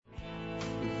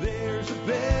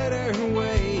better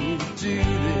way to do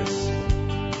this.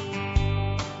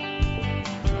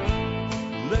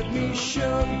 Let me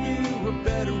show you a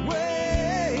better way.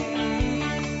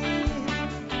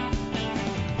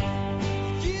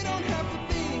 You don't have to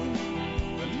be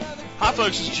another. Hi,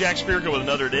 folks. This is Jack Spirko with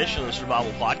another edition of the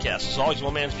Survival Podcast. As always,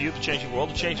 one man's view of the changing world,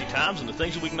 the changing times, and the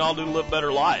things that we can all do to live a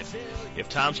better life if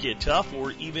times get tough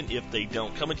or even if they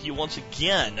don't. Coming to you once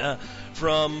again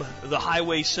from the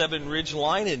Highway 7 Ridge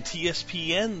Line and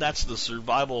TSPN. That's the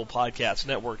Survival Podcast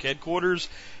Network headquarters,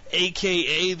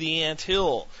 a.k.a. the Ant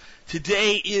Hill.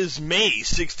 Today is May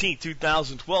 16,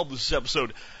 2012. This is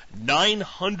episode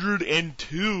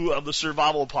 902 of the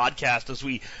Survival Podcast as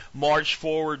we march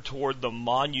forward toward the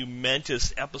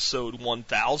monumentous episode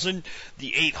 1000.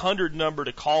 The 800 number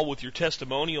to call with your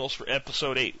testimonials for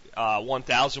episode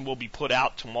 1000 will be put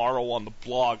out tomorrow on the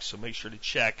blog, so make sure to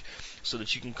check so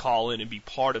that you can call in and be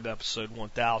part of episode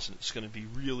 1000. It's going to be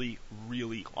really,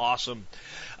 really awesome.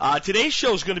 Today's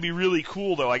show is going to be really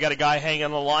cool, though. I got a guy hanging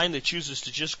on the line that chooses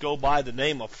to just go by the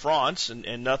name of France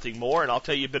and nothing more, and I'll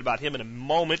tell you a bit about him in a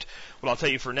moment. What I'll tell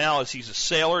you for now is he's a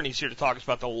sailor, and he's here to talk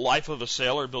about the life of a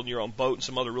sailor, building your own boat, and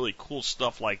some other really cool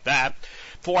stuff like that.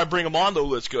 Before I bring him on, though,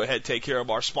 let's go ahead and take care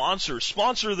of our sponsor.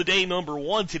 Sponsor of the day, number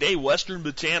one today,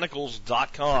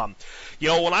 westernbotanicals.com. You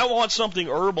know, when I want something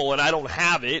herbal and I don't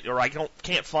have it, or I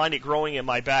can't find it growing in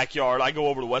my backyard, I go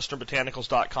over to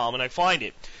westernbotanicals.com and I find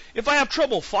it. If I have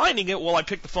trouble finding it, well, I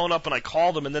pick the phone up and I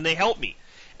call them, and then they help me.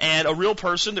 And a real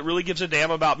person that really gives a damn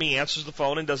about me answers the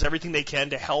phone and does everything they can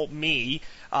to help me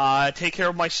take care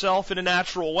of myself in a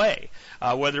natural way,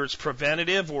 whether it's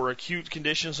preventative or acute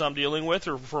conditions I'm dealing with,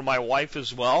 or for my wife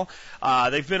as well.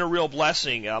 They've been a real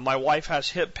blessing. My wife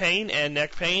has hip pain and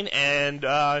neck pain,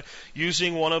 and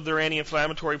using one of their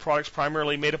anti-inflammatory products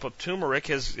primarily made up of turmeric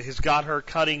has got her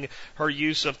cutting her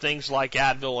use of things like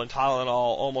Advil and Tylenol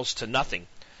almost to nothing.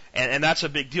 And that's a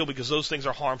big deal because those things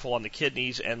are harmful on the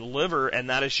kidneys and liver, and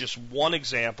that is just one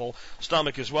example.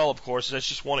 Stomach as well, of course. That's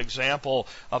just one example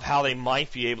of how they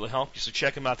might be able to help you. So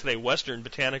check them out today,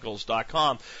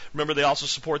 westernbotanicals.com. Remember, they also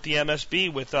support the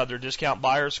MSB with their Discount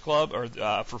Buyers Club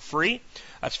for free.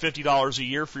 That's $50 a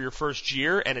year for your first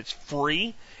year, and it's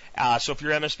free. So if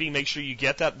you're MSB, make sure you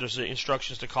get that. There's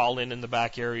instructions to call in the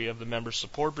back area of the Member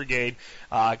Support Brigade.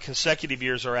 Consecutive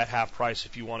years are at half price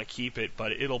if you want to keep it,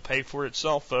 but it'll pay for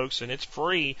itself, folks, and it's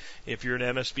free if you're an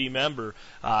MSB member.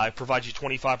 It provides you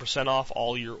 25% off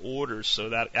all your orders, so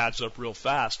that adds up real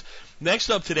fast. Next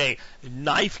up today,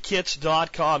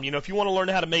 knifekits.com. You know, if you want to learn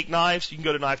how to make knives, you can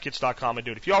go to knifekits.com and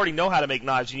do it. If you already know how to make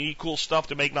knives and you need cool stuff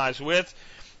to make knives with,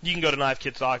 you can go to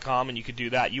knifekits.com and you can do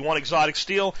that. You want exotic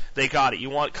steel? They got it. You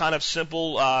want kind of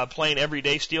simple, plain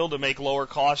everyday steel to make lower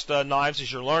cost knives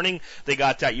as you're learning? They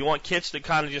got that. You want kits that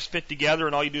kind of just fit together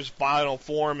and all you do is final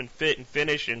form and fit and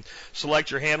finish and select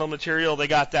your handle material? They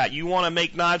got that. You want to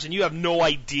make knives and you have no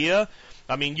idea?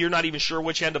 I mean, you're not even sure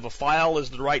which end of a file is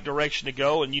the right direction to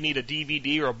go, and you need a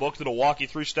DVD or a book that'll walk you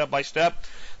through step by step.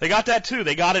 They got that too.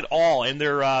 They got it all, and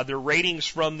their ratings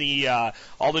from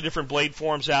all the different blade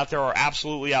forms out there are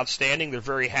absolutely outstanding. They're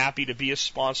very happy to be a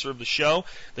sponsor of the show.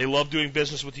 They love doing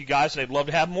business with you guys, and they'd love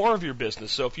to have more of your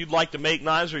business. So if you'd like to make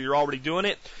knives or you're already doing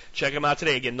it, check them out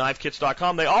today. Again,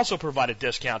 knifekits.com. They also provide a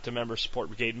discount to Member Support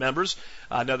Brigade members.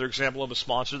 Another example of a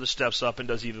sponsor that steps up and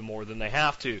does even more than they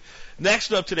have to.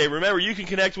 Next up today, remember, you can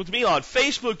connect with me on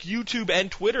Facebook, YouTube, and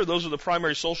Twitter. Those are the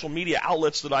primary social media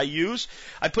outlets that I use.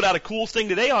 I put out a cool thing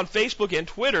today on Facebook and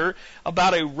Twitter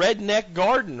about a redneck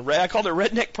garden. I called it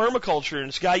redneck permaculture, and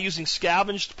this guy using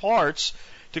scavenged parts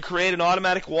to create an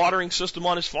automatic watering system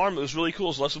on his farm. It was really cool.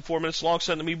 It's less than 4 minutes long,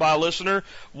 sent to me by a listener.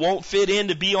 Won't fit in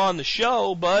to be on the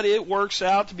show, but it works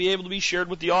out to be able to be shared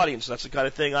with the audience. That's the kind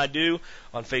of thing I do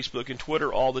on Facebook and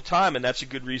Twitter all the time, and that's a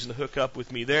good reason to hook up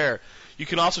with me there. You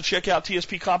can also check out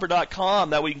tspcopper.com.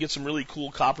 That way you can get some really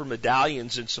cool copper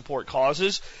medallions and support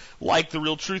causes like The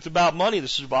Real Truth About Money, the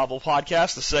Survival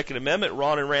Podcast, the Second Amendment,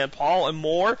 Ron and Rand Paul, and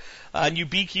more. And you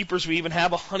beekeepers, we even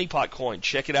have a honeypot coin.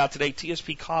 Check it out today,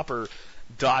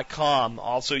 tspcopper.com.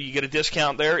 Also, you get a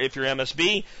discount there if you're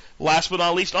MSB. Last but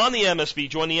not least, on the MSB,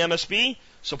 join the MSB.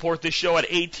 Support this show at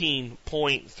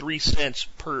 18.3 cents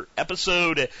per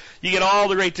episode. You get all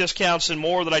the great discounts and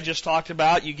more that I just talked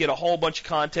about. You get a whole bunch of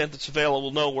content that's available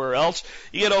nowhere else.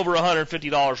 You get over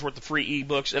 $150 worth of free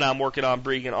ebooks, and I'm working on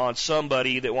bringing on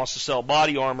somebody that wants to sell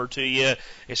body armor to you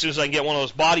as soon as I can get one of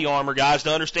those body armor guys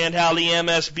to understand how the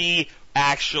MSB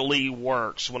actually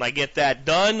works. When I get that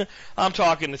done, I'm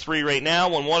talking to three right now.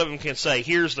 When one of them can say,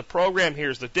 here's the program,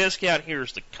 here's the discount,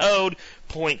 here's the code,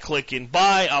 point, click, and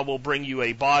buy, I will bring you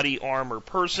a body armor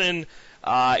person.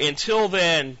 Until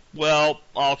then, well,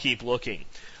 I'll keep looking.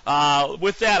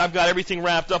 With that, I've got everything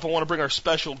wrapped up. I want to bring our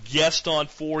special guest on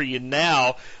for you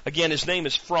now. Again, his name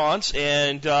is Franz,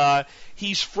 and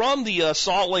he's from the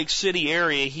Salt Lake City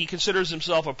area. He considers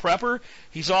himself a prepper.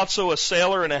 He's also a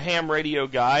sailor and a ham radio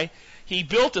guy. He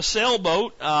built a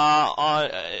sailboat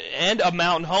and a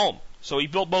mountain home. So he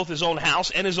built both his own house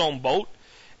and his own boat,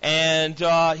 and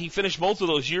he finished both of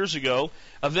those years ago.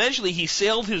 Eventually, he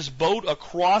sailed his boat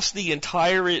across the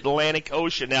entire Atlantic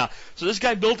Ocean. Now, so this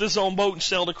guy built his own boat and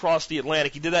sailed across the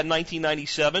Atlantic. He did that in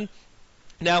 1997.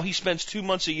 Now he spends 2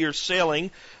 months a year sailing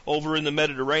over in the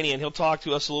Mediterranean. He'll talk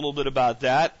to us a little bit about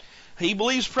that. He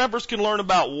believes preppers can learn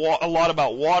about a lot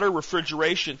about water,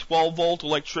 refrigeration, 12-volt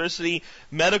electricity,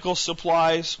 medical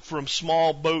supplies from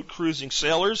small boat cruising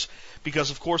sailors, because,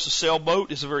 of course, a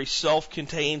sailboat is a very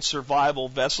self-contained survival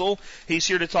vessel. He's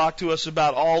here to talk to us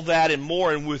about all that and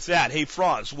more. And with that, hey,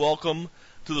 Franz, welcome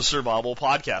to the Survival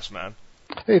Podcast, man.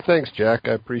 Hey, thanks, Jack.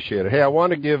 I appreciate it. Hey, I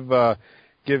want to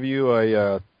give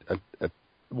you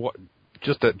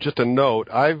just a note.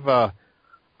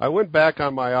 I went back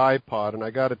on my iPod, and I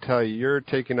got to tell you, you're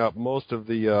taking up most of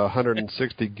the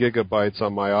 160 gigabytes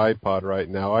on my iPod right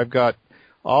now. I've got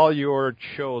all your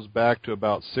shows back to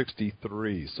about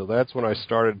 63, so that's when I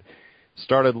started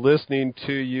listening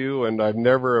to you, and I've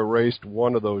never erased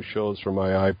one of those shows from my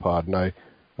iPod. And I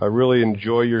really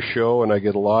enjoy your show, and I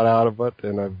get a lot out of it,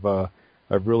 and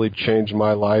I've really changed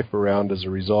my life around as a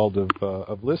result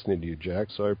of listening to you, Jack.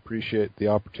 So I appreciate the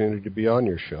opportunity to be on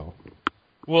your show.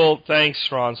 Well, thanks,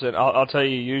 Franz. And I'll tell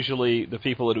you, usually the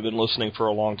people that have been listening for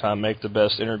a long time make the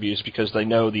best interviews because they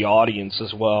know the audience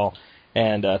as well.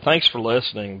 And thanks for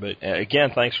listening. But,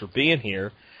 again, thanks for being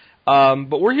here.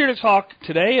 But we're here to talk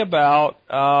today about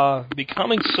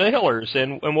becoming sailors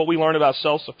and what we learned about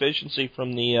self-sufficiency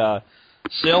from the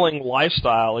sailing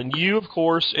lifestyle. And you, of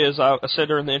course, as I said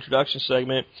during the introduction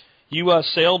segment, you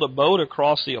sailed a boat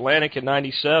across the Atlantic in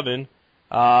 97.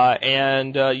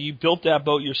 And you built that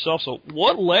boat yourself. So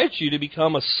what led you to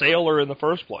become a sailor in the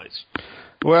first place?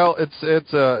 Well,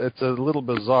 it's a little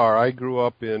bizarre. I grew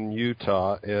up in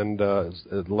Utah, and a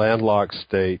landlocked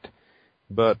state.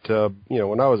 But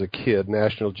when I was a kid,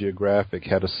 National Geographic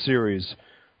had a series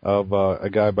of a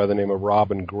guy by the name of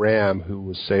Robin Graham who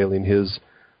was sailing his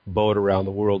boat around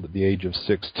the world at the age of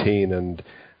 16, and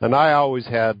I always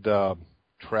had a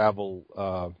travel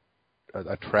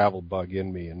bug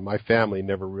in me, and my family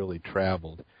never really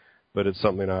traveled, but it's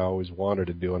something I always wanted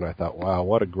to do, and I thought, wow,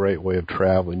 what a great way of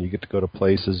traveling. You get to go to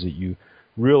places that you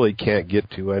really can't get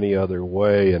to any other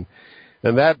way, and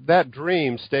that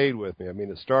dream stayed with me. I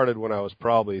mean, it started when I was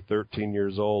probably 13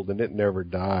 years old, and it never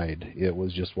died. It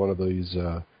was just one of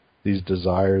these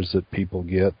desires that people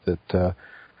get that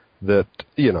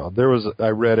I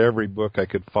read every book I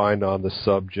could find on the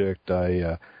subject.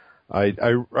 I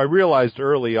realized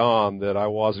early on that I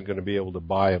wasn't going to be able to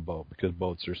buy a boat because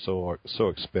boats are so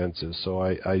expensive. So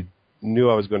I knew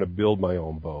I was going to build my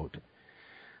own boat.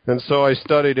 And so I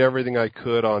studied everything I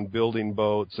could on building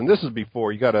boats. And this is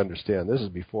before, you got to understand, this is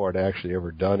before I'd actually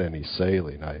ever done any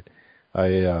sailing. I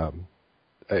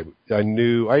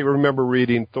remember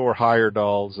reading Thor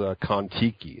Heyerdahl's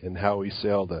Kon-Tiki and how he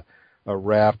sailed a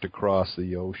raft across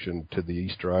the ocean to the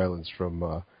Easter Islands from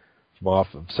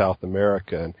off of South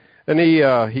America. And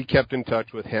he kept in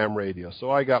touch with ham radio.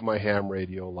 So I got my ham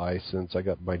radio license. I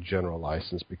got my general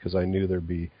license because I knew there'd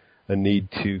be a need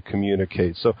to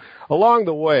communicate. So along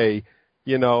the way,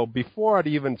 before I'd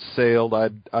even sailed,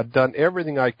 I'd done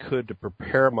everything I could to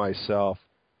prepare myself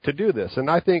to do this. And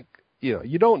I think,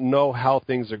 you don't know how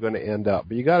things are going to end up,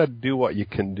 but you got to do what you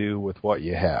can do with what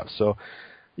you have. So,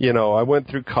 I went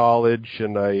through college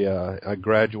and I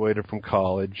graduated from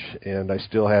college and I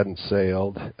still hadn't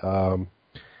sailed.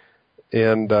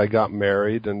 And I got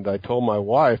married, and I told my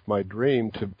wife my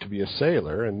dream to be a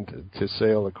sailor and to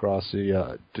sail across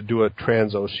to do a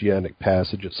transoceanic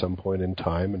passage at some point in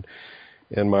time.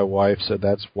 And my wife said,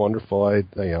 "That's wonderful.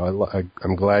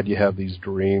 I'm glad you have these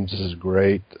dreams. This is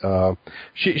great." So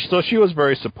she was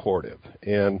very supportive,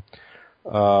 and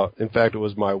in fact, it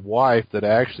was my wife that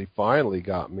actually finally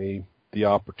got me the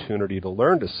opportunity to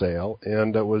learn to sail.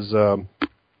 And it was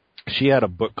she had a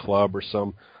book club or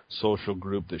some social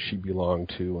group that she belonged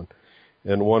to,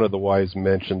 and one of the wives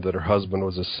mentioned that her husband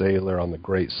was a sailor on the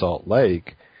Great Salt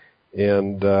Lake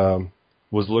and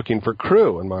was looking for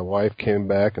crew, and my wife came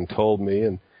back and told me,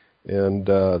 and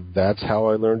that's how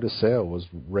I learned to sail, was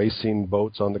racing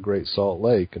boats on the Great Salt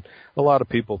Lake. And a lot of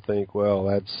people think, well,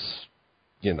 that's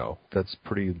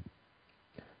pretty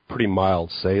mild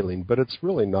sailing, but it's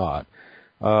really not.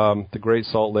 The Great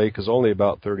Salt Lake is only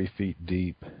about 30 feet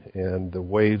deep, and the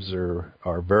waves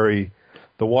the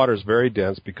water's very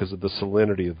dense because of the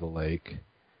salinity of the lake,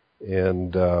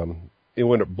 and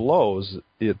when it blows,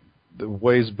 the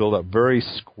waves build up very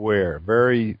square,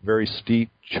 very, very steep,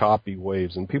 choppy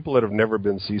waves. And people that have never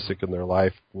been seasick in their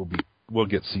life will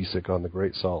get seasick on the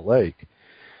Great Salt Lake.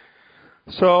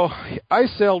 So I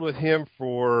sailed with him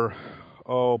for,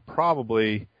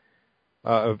 probably,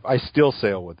 I still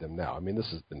sail with him now. I mean,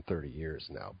 this has been 30 years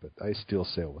now, but I still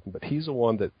sail with him. But he's the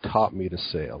one that taught me to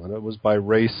sail. And it was by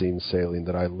racing sailing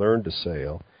that I learned to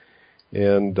sail.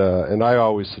 And I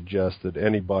always suggest that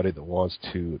anybody that wants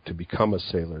to become a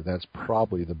sailor, that's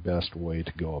probably the best way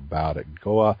to go about it.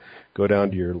 Go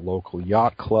down to your local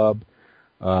yacht club.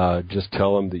 Just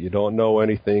tell them that you don't know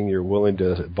anything. You're willing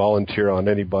to volunteer on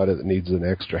anybody that needs an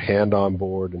extra hand on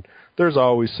board. And there's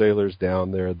always sailors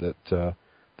down there that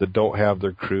don't have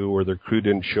their crew, or their crew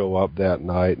didn't show up that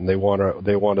night, and they want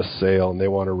to sail and they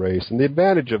want to race. And the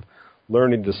advantage of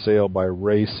learning to sail by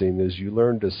racing is you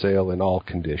learn to sail in all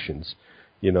conditions.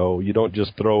 You know, you don't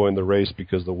just throw in the race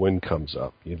because the wind comes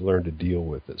up. You learn to deal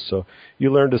with it. So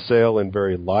you learn to sail in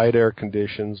very light air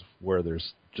conditions where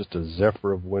there's just a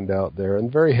zephyr of wind out there, and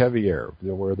very heavy air, you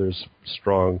know, where there's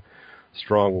strong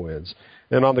winds.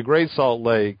 And on the Great Salt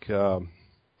Lake,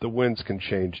 the winds can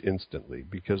change instantly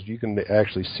because you can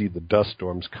actually see the dust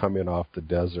storms come in off the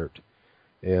desert,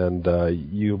 and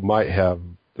you might have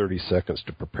 30 seconds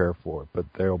to prepare for it, but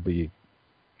there'll be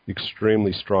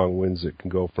extremely strong winds that can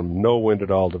go from no wind at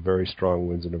all to very strong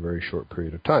winds in a very short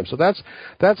period of time. So that's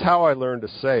how I learned to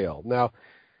sail. Now,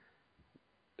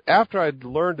 after I'd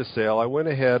learned to sail, I went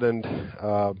ahead and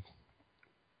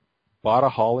bought a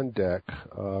hull and deck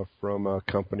from a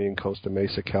company in Costa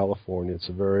Mesa, California. It's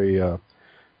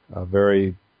a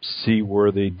very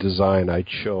seaworthy design I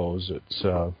chose. It's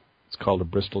called a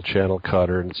Bristol Channel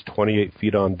Cutter, and it's 28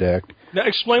 feet on deck. Now,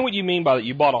 explain what you mean by that.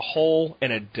 You bought a hull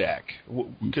and a deck.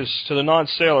 Because to the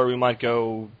non-sailor, we might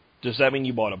go, does that mean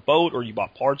you bought a boat or you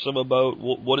bought parts of a boat?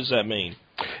 What does that mean?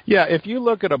 Yeah, if you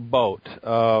look at a boat,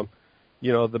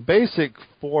 you know, the basic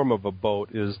form of a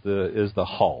boat is the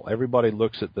hull. Everybody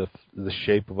looks at the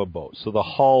shape of a boat. So the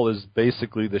hull is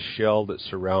basically the shell that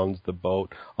surrounds the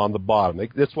boat on the bottom.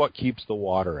 It's what keeps the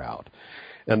water out.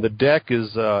 And the deck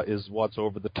is what's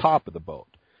over the top of the boat.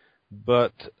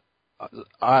 But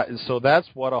so that's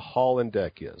what a hull and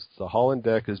deck is. The hull and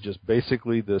deck is just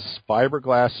basically this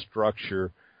fiberglass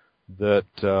structure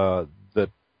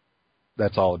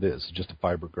that's all it is. It's just a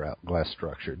fiberglass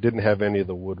structure. It didn't have any of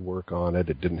the woodwork on it.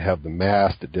 It didn't have the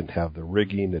mast. It didn't have the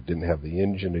rigging. It didn't have the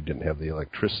engine. It didn't have the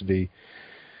electricity.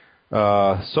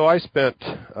 So I spent,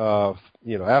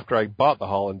 after I bought the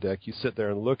hull and deck, you sit there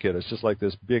and look at it. It's just like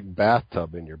this big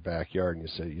bathtub in your backyard, and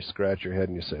you scratch your head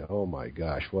and you say, oh my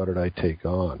gosh, what did I take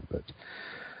on? But,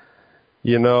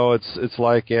 you know, it's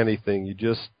like anything. You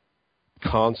just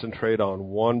concentrate on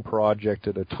one project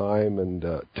at a time, and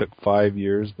it took 5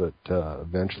 years, but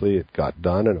eventually it got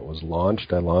done and it was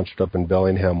launched. I launched up in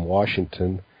Bellingham,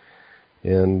 Washington,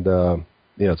 and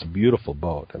it's a beautiful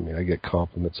boat. I mean, I get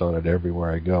compliments on it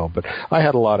everywhere I go. But I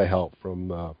had a lot of help from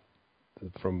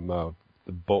the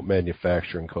boat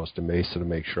manufacturer in Costa Mesa to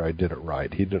make sure I did it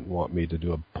right. He didn't want me to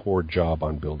do a poor job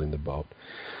on building the boat.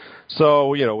 So,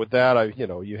 with that,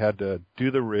 you had to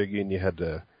do the rigging. You had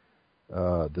to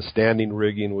the standing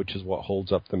rigging, which is what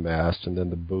holds up the mast, and then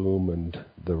the boom, and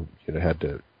had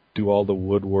to do all the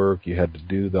woodwork. You had to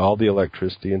do all the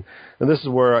electricity, and this is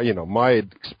where my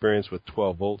experience with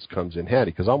 12 volts comes in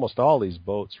handy, because almost all these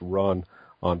boats run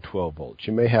on 12 volts.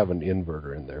 You may have an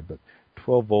inverter in there, but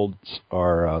 12 volts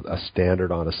are a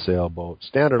standard on a sailboat,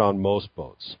 standard on most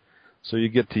boats. So you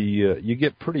get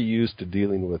pretty used to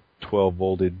dealing with 12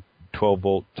 volt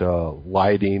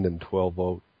lighting and 12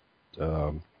 volt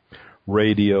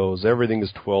radios. Everything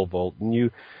is 12 volt,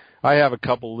 and I have a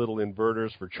couple little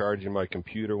inverters for charging my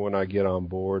computer when I get on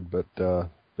board, but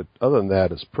other than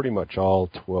that, it's pretty much all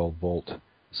 12 volt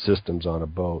systems on a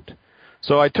boat.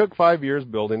 So I took 5 years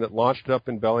building it, launched it up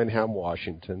in Bellingham,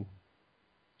 Washington,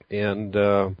 and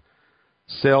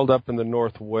sailed up in the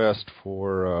Northwest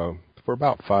for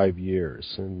about 5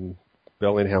 years. And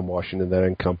Bellingham, Washington, that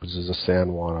encompasses the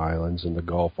San Juan Islands and the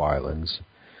Gulf Islands.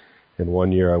 And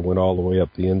 1 year I went all the way up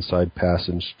the inside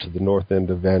passage to the north end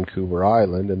of Vancouver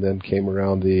Island, and then came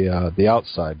around the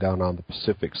outside, down on the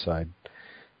Pacific side.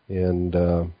 And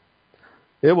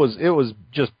it was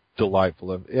just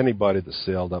delightful. Of anybody that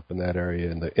sailed up in that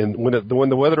area, and when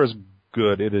the weather is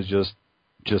good, it is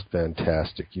just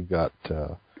fantastic. You've got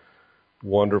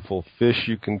wonderful fish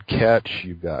you can catch.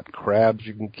 You've got crabs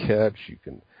you can catch. You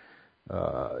can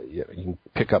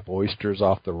pick up oysters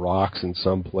off the rocks in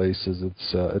some places.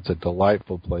 It's a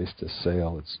delightful place to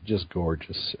sail. It's just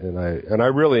gorgeous, and I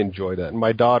really enjoyed it. And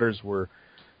my daughters were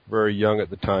very young at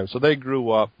the time, so they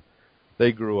grew up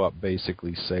they grew up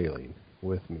basically sailing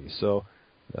with me. So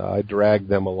I dragged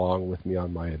them along with me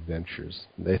on my adventures.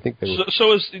 They think they were...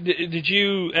 Did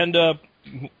you end up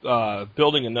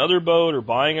building another boat or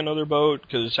buying another boat?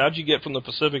 Because how'd you get from the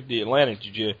Pacific to the Atlantic?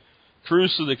 Did you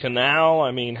cruise through the canal?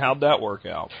 I mean, how'd that work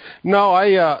out? No,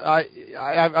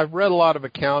 I've read a lot of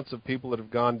accounts of people that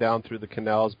have gone down through the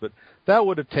canals, but that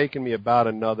would have taken me about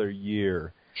another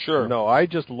year. Sure. No, I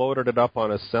just loaded it up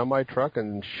on a semi-truck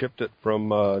and shipped it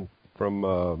from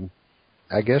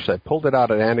I guess I pulled it out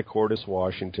at Anacortes,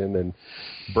 Washington, and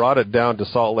brought it down to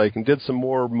Salt Lake and did some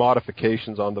more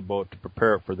modifications on the boat to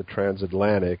prepare it for the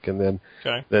transatlantic, and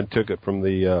then took it from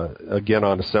again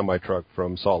on a semi-truck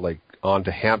from Salt Lake on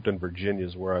to Hampton, Virginia,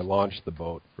 is where I launched the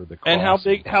boat for the crossing.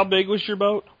 And how big was your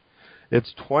boat?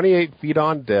 It's 28 feet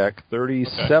on deck,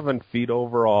 37 feet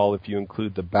overall if you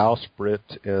include the bowsprit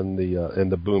and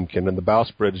the boomkin. And the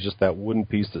bowsprit is just that wooden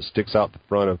piece that sticks out the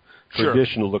front of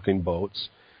traditional-looking boats.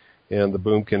 And the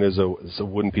boomkin is a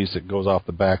wooden piece that goes off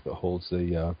the back that holds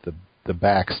the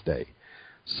backstay.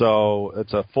 So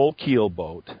it's a full keel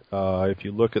boat. If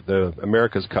you look at the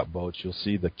America's Cup boats, you'll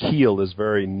see the keel is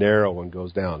very narrow and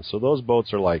goes down. So those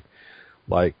boats are like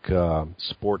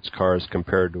sports cars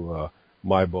compared to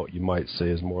my boat. You might say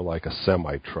is more like a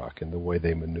semi-truck in the way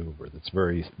they maneuver. It's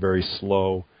very, very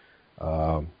slow.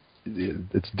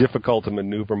 It's difficult to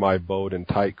maneuver my boat in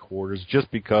tight quarters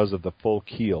just because of the full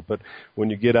keel. But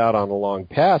when you get out on a long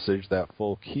passage, that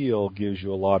full keel gives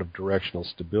you a lot of directional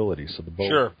stability. So the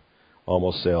boat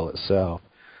almost sail itself.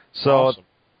 So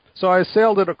I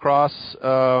sailed it across.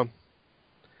 Well,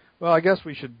 I guess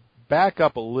we should back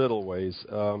up a little ways.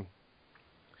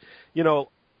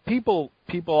 People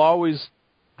always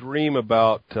dream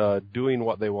about doing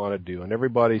what they want to do, and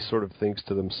everybody sort of thinks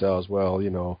to themselves,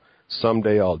 well,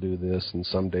 someday I'll do this and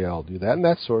someday I'll do that, and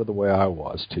that's sort of the way I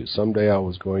was too. Someday I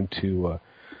was going to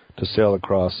sail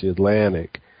across the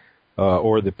Atlantic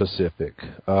or the Pacific.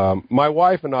 My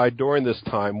wife and I, during this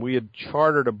time, we had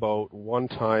chartered a boat one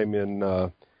time in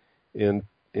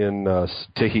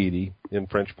Tahiti, in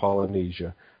French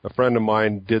Polynesia. A friend of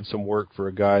mine did some work for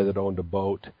a guy that owned a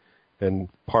boat, and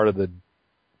part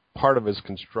of his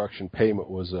construction payment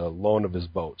was a loan of his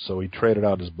boat. So he traded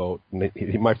out his boat. And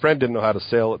my friend didn't know how to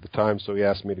sail at the time, so he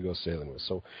asked me to go sailing with.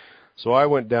 So I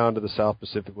went down to the South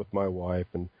Pacific with my wife,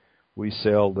 and we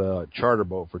sailed a charter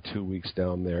boat for 2 weeks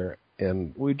down there.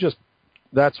 And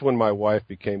that's when my wife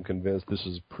became convinced this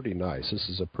is pretty nice. This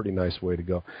is a pretty nice way to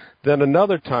go. Then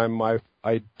another time,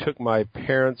 I took my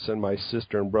parents and my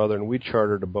sister and brother, and we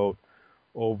chartered a boat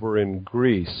over in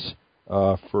Greece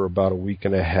for about a week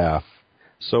and a half.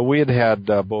 So we had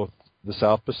both the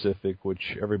South Pacific,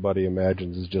 which everybody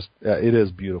imagines is just it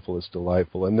is beautiful, it's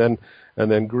delightful, and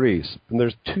then Greece. And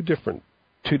there's two different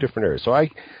areas. So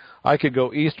I could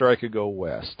go east or I could go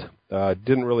west. It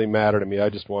didn't really matter to me. I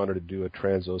just wanted to do a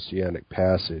transoceanic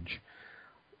passage.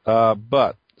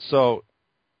 But so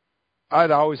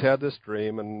I'd always had this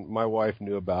dream, and my wife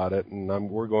knew about it, and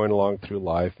we're going along through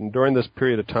life. And during this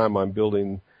period of time, I'm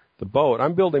building the boat.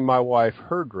 I'm building my wife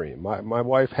her dream. My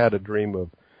wife had a dream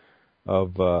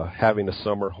of having a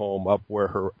summer home up where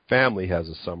her family has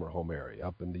a summer home area,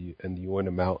 up in the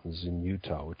Uinta Mountains in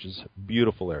Utah, which is a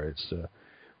beautiful area.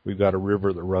 We've got a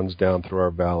river that runs down through our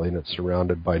valley, and it's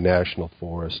surrounded by national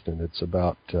forest, and it's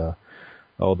about the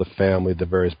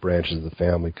various branches of the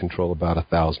family control about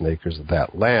 1,000 acres of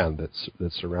that land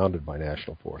that's surrounded by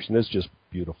national forest, and it's just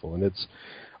beautiful. And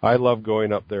I love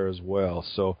going up there as well.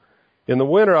 So in the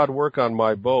winter, I'd work on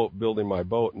my boat, building my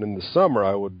boat, and in the summer,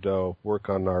 I would work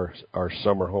on our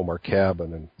summer home, our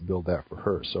cabin, and build that for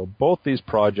her. So both these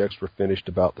projects were finished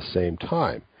about the same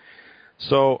time.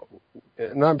 So,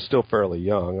 and I'm still fairly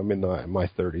young. I'm in my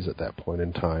 30s at that point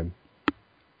in time.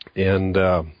 And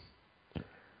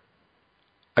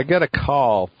I got a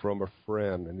call from a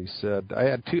friend, and he said, I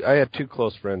had two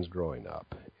close friends growing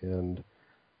up, and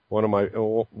one of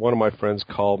my friends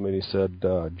called me and he said,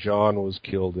 John was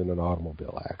killed in an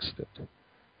automobile accident,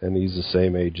 and he's the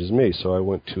same age as me. So I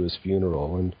went to his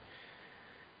funeral,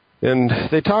 and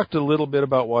they talked a little bit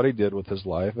about what he did with his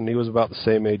life, and he was about the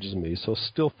same age as me, so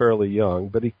still fairly young.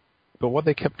 But what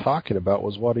they kept talking about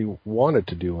was what he wanted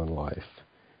to do in life,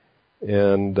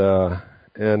 and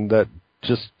that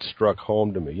just struck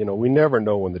home to me. We never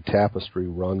know when the tapestry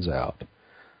runs out.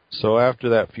 So after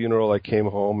that funeral, I came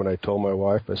home and I told my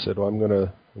wife, I said, well, I'm going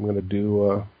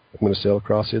to sail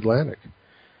across the Atlantic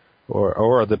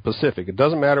or the Pacific. It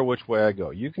doesn't matter which way I go.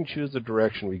 You can choose the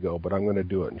direction we go, but I'm going to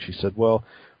do it. And she said, well,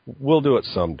 we'll do it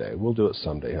someday. We'll do it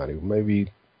someday, honey.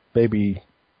 Maybe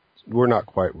we're not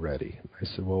quite ready. I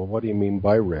said, well, what do you mean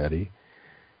by ready?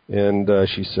 And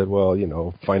she said,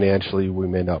 well, financially we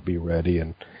may not be ready.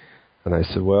 And I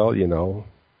said, well, I'm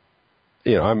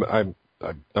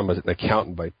an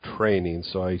accountant by training,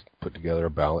 so I put together a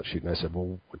balance sheet, and I said,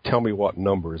 well, tell me what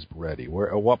number is ready.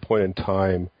 At what point in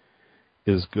time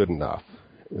is good enough?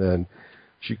 And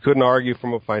she couldn't argue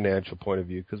from a financial point of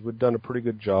view because we'd done a pretty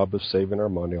good job of saving our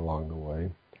money along the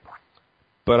way.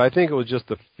 But I think it was just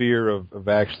the fear of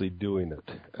actually doing it.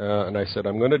 And I said,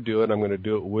 I'm going to do it. I'm going to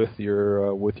do it with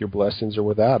your blessings or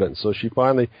without it. And so she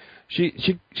finally,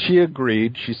 she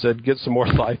agreed. She said, get some more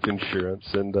life insurance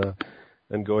and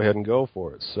go ahead and go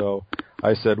for it. So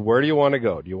I said, where do you want to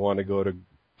go? Do you want to go to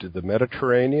the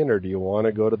Mediterranean or do you want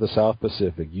to go to the South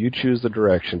Pacific? You choose the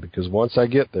direction, because once I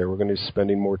get there, we're going to be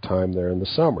spending more time there in the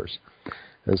summers.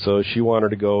 And so she wanted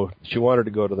to go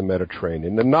to the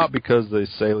Mediterranean, and not because the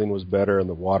sailing was better and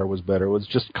the water was better. It was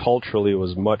just culturally, it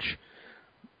was much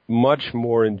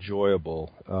more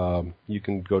enjoyable. You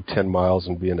can go 10 miles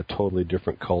and be in a totally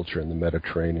different culture in the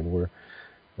Mediterranean,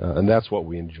 and that's what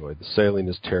we enjoyed. The sailing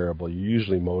is terrible. You're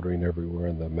usually motoring everywhere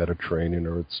in the Mediterranean,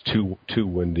 or it's too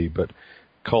windy. But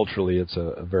culturally, it's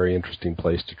a very interesting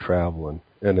place to travel,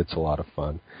 and it's a lot of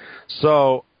fun.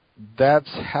 So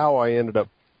that's how I ended up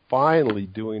finally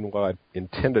doing what I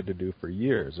intended to do for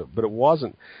years. But it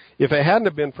wasn't. If it hadn't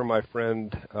have been for my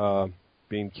friend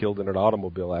being killed in an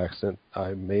automobile accident,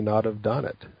 I may not have done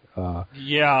it.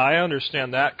 Yeah, I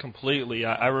understand that completely.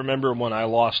 I remember when I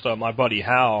lost my buddy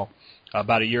Hal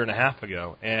about a year and a half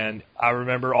ago, and I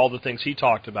remember all the things he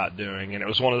talked about doing, and it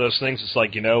was one of those things. It's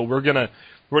like, we're gonna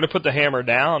put the hammer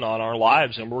down on our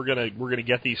lives, and we're gonna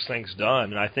get these things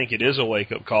done. And I think it is a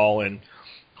wake up call, and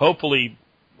hopefully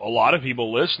a lot of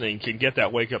people listening can get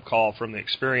that wake up call from the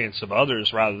experience of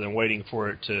others rather than waiting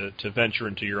for it to venture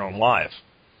into your own life.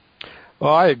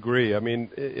 Well, I agree. I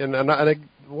mean, and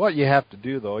what you have to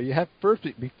do, though, first,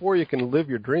 before you can live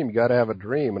your dream, you got to have a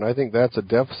dream, and I think that's a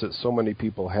deficit so many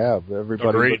people have.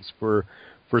 Everybody looks for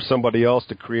somebody else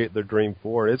to create their dream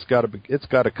for. It's got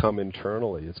to come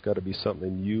internally. It's got to be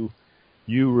something you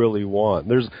really want.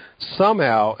 There's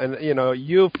somehow, and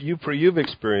you've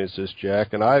experienced this, Jack,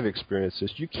 and I've experienced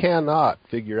this. You cannot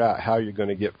figure out how you're going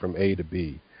to get from A to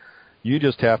B. You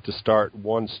just have to start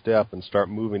one step and start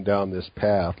moving down this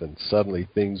path, and suddenly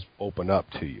things open up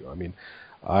to you. I mean,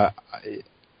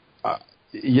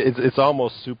 it's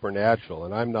almost supernatural,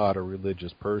 and I'm not a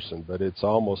religious person, but it's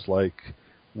almost like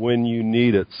when you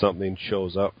need it, something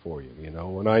shows up for you.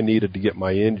 When I needed to get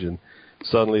my engine,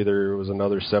 suddenly there was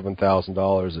another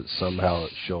 $7,000 that somehow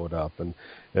it showed up, and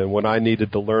when I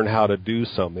needed to learn how to do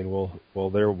something, well,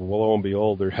 lo and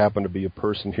behold, there happened to be a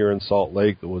person here in Salt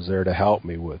Lake that was there to help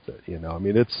me with it. I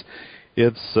mean, it's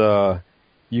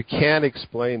you can't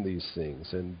explain these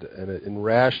things, and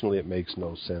rationally it makes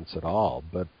no sense at all,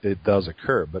 but it does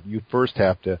occur. But you first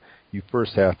have to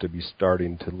be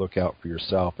starting to look out for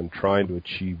yourself and trying to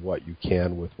achieve what you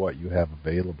can with what you have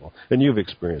available. And you've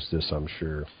experienced this, I'm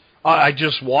sure. I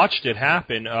just watched it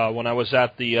happen when I was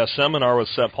at the seminar with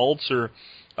Sepp Holzer.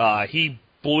 He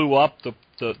blew up the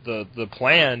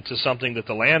plan to something that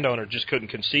the landowner just couldn't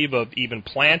conceive of even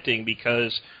planting,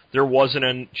 because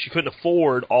she couldn't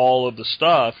afford all of the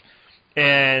stuff,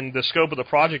 and the scope of the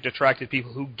project attracted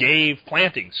people who gave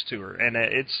plantings to her. And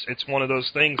it's one of those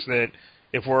things that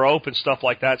if we're open, stuff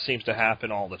like that seems to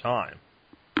happen all the time.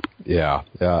 Yeah,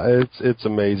 it's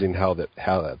amazing how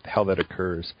that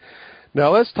occurs.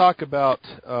 Now let's talk about.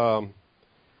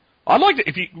 I'd like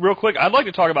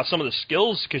to talk about some of the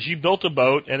skills, because you built a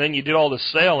boat and then you did all the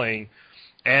sailing,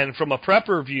 and from a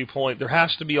prepper viewpoint, there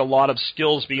has to be a lot of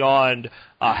skills beyond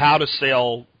how to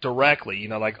sail directly.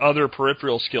 Like other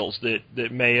peripheral skills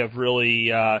that may have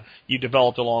really you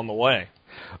developed along the way.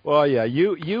 Well, yeah,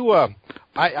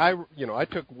 I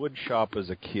took wood shop as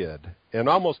a kid, and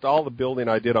almost all the building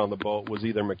I did on the boat was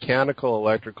either mechanical,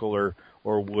 electrical,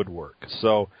 or woodwork.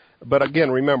 So. But again,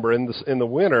 remember, in the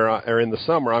winter or in the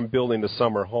summer, I'm building a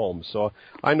summer home, so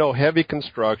I know heavy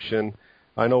construction,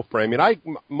 I know framing.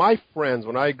 My friends,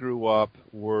 when I grew up,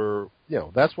 were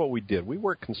that's what we did. We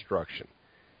worked construction,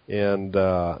 and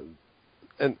that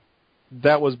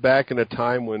was back in a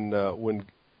time when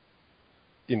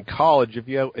in college,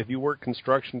 if you worked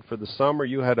construction for the summer,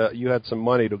 you had some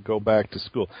money to go back to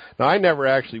school. Now, I never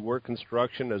actually worked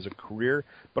construction as a career,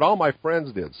 but all my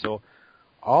friends did. So.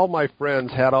 All my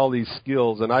friends had all these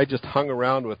skills, and I just hung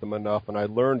around with them enough, and I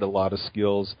learned a lot of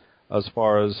skills as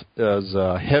far as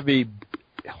heavy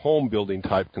home building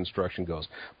type construction goes.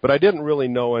 But I didn't really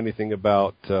know anything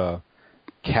about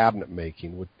cabinet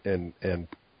making and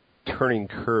turning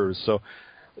curves. So,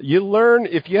 You learn,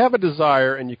 if you have a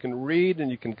desire and you can read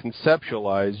and you can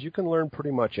conceptualize, you can learn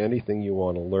pretty much anything you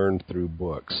want to learn through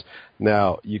books.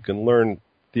 Now, you can learn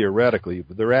theoretically,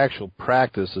 but their actual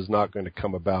practice is not going to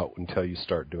come about until you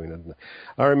start doing it.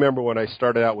 I remember when I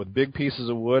started out with big pieces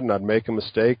of wood and I'd make a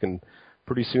mistake, and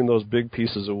pretty soon those big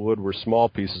pieces of wood were small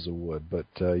pieces of wood. But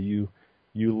you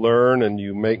learn and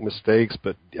you make mistakes.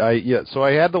 But so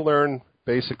I had to learn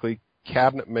basically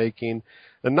cabinet making.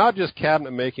 And not just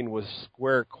cabinet making with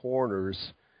square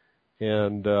corners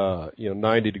and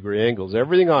 90-degree angles.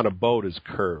 Everything on a boat is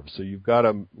curved, so you've got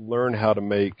to learn how to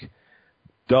make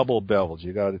double bevels.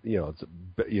 You got to,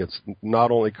 it's not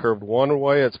only curved one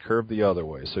way, it's curved the other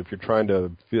way. So if you're trying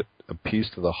to fit a piece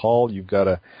to the hull, you've got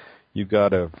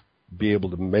to be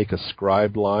able to make a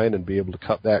scribed line and be able to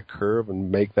cut that curve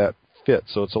and make that fit.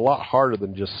 So it's a lot harder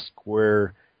than just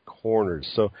square corners.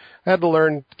 So I had to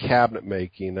learn cabinet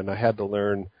making, and I had to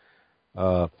learn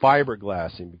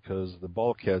fiberglassing because the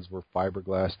bulkheads were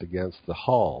fiberglassed against the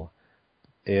hull.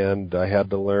 And I had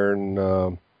to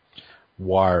learn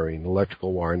wiring,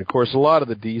 electrical wiring. Of course, a lot of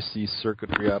the DC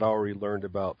circuitry I'd already learned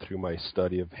about through my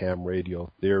study of ham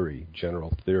radio theory,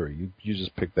 general theory. You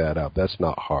just pick that up. That's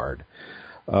not hard.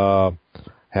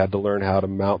 Had to learn how to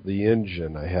mount the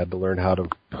engine. I had to learn how to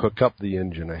hook up the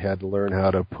engine. I had to learn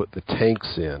how to put the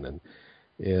tanks in,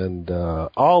 and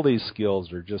all these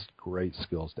skills are just great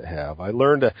skills to have. I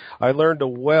learned to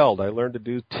weld. I learned to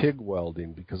do TIG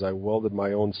welding because I welded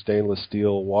my own stainless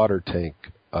steel water tank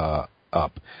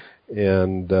up,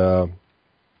 and I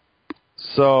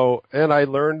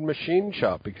learned machine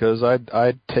shop because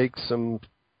I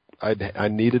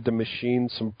needed to machine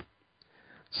some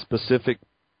specific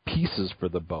pieces for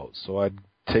the boat. So I'd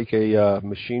take a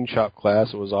machine shop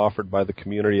class that was offered by the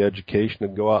community education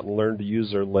and go out and learn to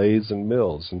use their lathes and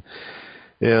mills. And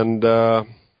and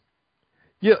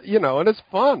it's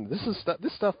fun. This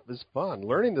stuff is fun.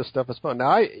 Learning this stuff is fun.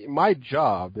 Now, my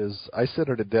job is I sit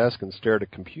at a desk and stare at a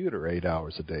computer 8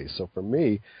 hours a day. So for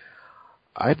me,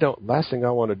 last thing I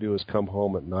want to do is come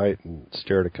home at night and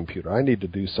stare at a computer. I need to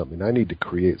do something. I need to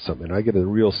create something. I get a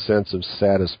real sense of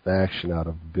satisfaction out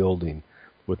of building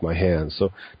with my hands.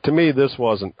 So to me, this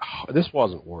wasn't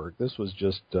work. This was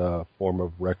just a form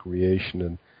of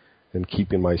recreation and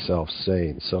keeping myself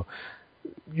sane. So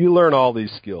you learn all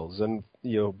these skills, and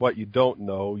what you don't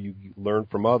know, you learn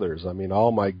from others. I mean,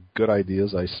 all my good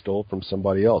ideas I stole from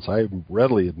somebody else. I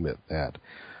readily admit that.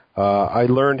 I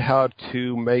learned how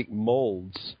to make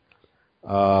molds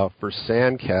for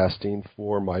sand casting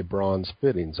for my bronze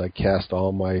fittings. I cast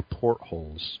all my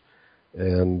portholes,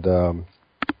 and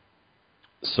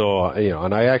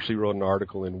and I actually wrote an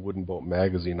article in Wooden Boat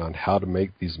Magazine on how to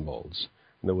make these molds,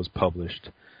 and it was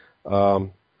published.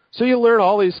 So you learn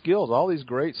all these skills, all these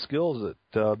great skills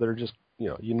that are just,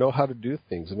 you know how to do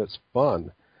things, and it's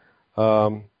fun.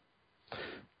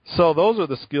 So those are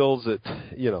the skills that,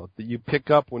 that you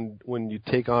pick up when you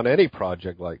take on any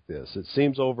project like this. It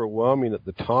seems overwhelming at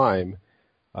the time,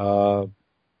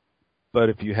 but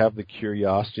if you have the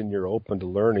curiosity and you're open to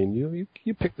learning,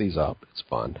 you pick these up. It's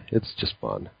fun. It's just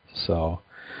fun. So,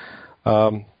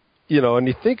 and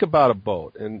you think about a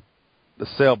boat, and the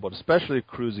sailboat, especially a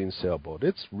cruising sailboat,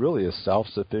 it's really a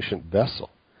self-sufficient vessel.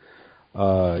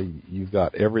 You've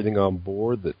got everything on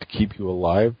board that to keep you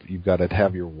alive. You've got to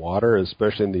have your water,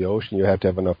 especially in the ocean. You have to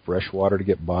have enough fresh water to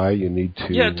get by. You need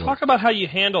to... Yeah, talk about how you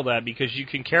handle that, because you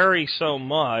can carry so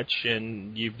much,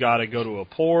 and you've got to go to a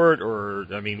port,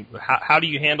 how do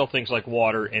you handle things like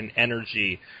water and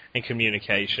energy and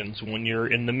communications when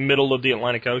you're in the middle of the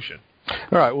Atlantic Ocean?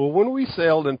 All right, well, when we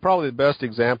sailed, and probably the best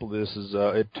example of this is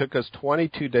it took us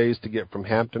 22 days to get from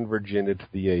Hampton, Virginia to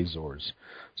the Azores.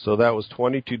 So that was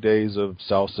 22 days of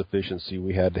self-sufficiency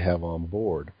we had to have on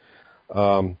board.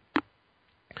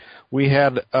 We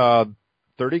had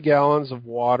 30 gallons of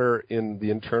water in the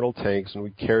internal tanks, and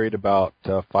we carried about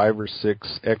 5 or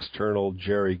 6 external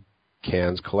jerry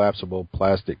cans, collapsible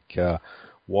plastic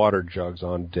water jugs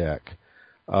on deck.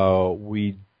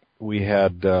 We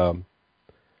had,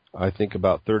 I think,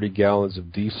 about 30 gallons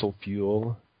of diesel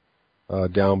fuel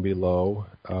down below,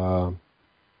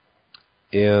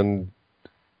 and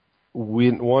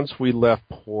once we left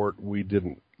port, we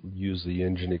didn't use the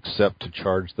engine except to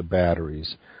charge the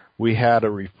batteries. We had a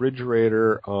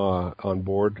refrigerator on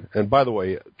board, and by the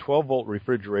way, 12-volt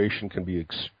refrigeration can be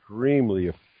extremely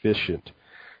efficient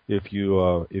if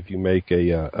you make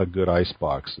a good ice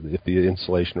box. If the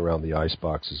insulation around the ice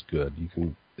box is good,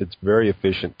 it's very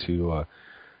efficient to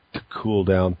cool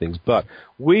down things. But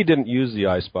we didn't use the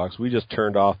ice box. We just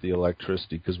turned off the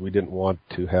electricity because we didn't want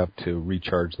to have to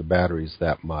recharge the batteries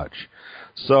that much.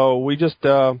 So we just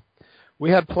We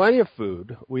had plenty of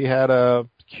food. We had a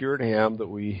cured ham that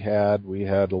we had. We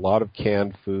had a lot of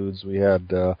canned foods. We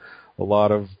had a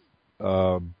lot of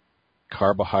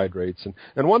carbohydrates.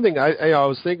 And one thing I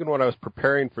was thinking when I was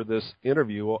preparing for this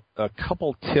interview, a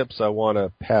couple tips I want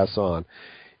to pass on.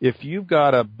 If you've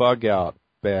got a bug out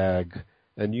bag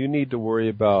and you need to worry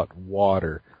about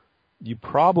water, you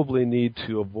probably need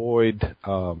to avoid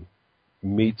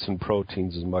meats and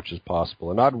proteins as much as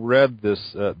possible. And I'd read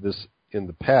this in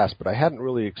the past, but I hadn't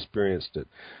really experienced it.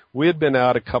 We had been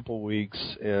out a couple weeks,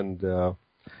 and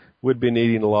we'd been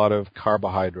eating a lot of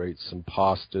carbohydrates, some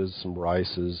pastas, some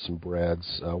rices, some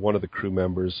breads. One of the crew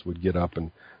members would get up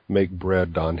and make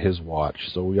bread on his watch,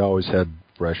 so we always had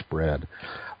fresh bread.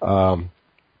 But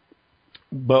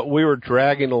we were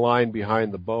dragging a line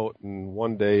behind the boat, and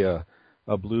one day a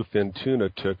bluefin tuna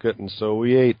took it, and so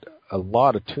we ate a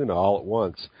lot of tuna all at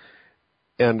once.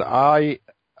 And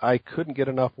I couldn't get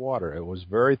enough water. It was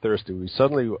very thirsty.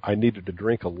 I needed to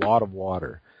drink a lot of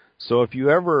water. So if you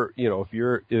ever, if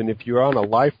you're on a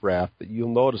life raft, that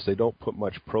you'll notice they don't put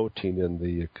much protein in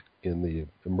the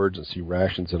emergency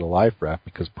rations in a life raft,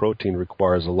 because protein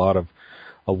requires a lot of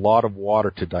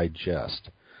water to digest.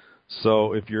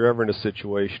 So if you're ever in a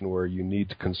situation where you need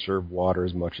to conserve water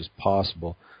as much as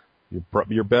possible,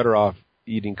 you're better off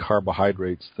eating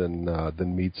carbohydrates than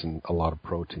meats and a lot of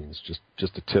proteins.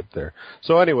 Just a tip there.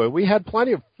 So anyway, we had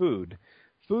plenty of food.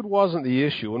 Food wasn't the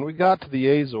issue. When we got to the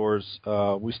Azores,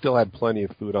 we still had plenty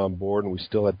of food on board, and we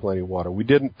still had plenty of water. We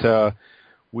didn't.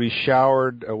 We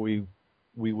showered. We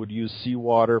would use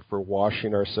seawater for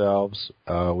washing ourselves.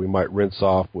 We might rinse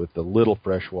off with a little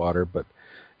fresh water, but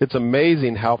it's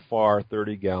amazing how far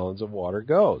 30 gallons of water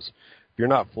goes. If you're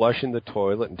not flushing the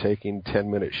toilet and taking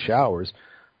 10-minute showers,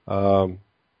 30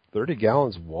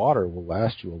 gallons of water will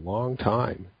last you a long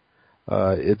time.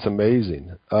 It's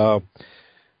amazing. When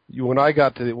we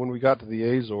got to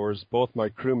the Azores, both my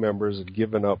crew members had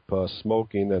given up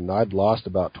smoking, and I'd lost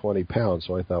about 20 pounds.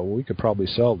 So I thought, well, we could probably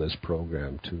sell this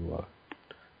program to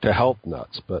Health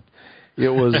Nuts. But it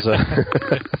was,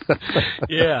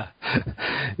 yeah,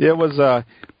 it was.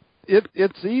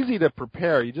 It's easy to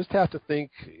prepare. You just have to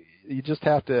think. You just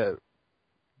have to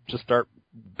just start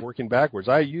working backwards.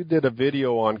 You did a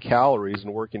video on calories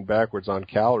and working backwards on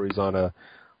calories on a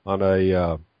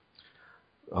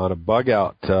bug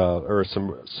out or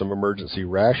some emergency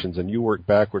rations, and you worked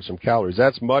backwards from calories.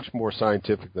 That's much more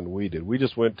scientific than we did. We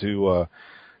just went to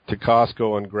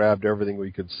Costco and grabbed everything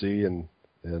we could see and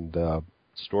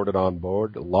stored it on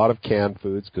board. A lot of canned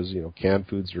foods, because canned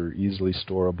foods are easily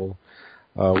storable.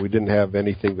 We didn't have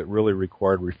anything that really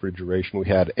required refrigeration. We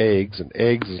had eggs, and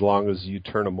eggs, as long as you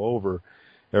turn them over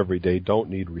every day, don't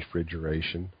need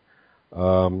refrigeration.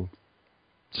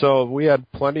 So we had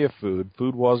plenty of food.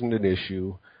 Food wasn't an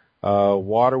issue.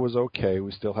 Water was okay.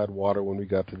 We still had water when we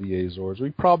got to the Azores.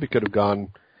 We probably could have gone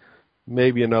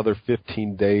maybe another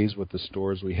 15 days with the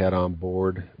stores we had on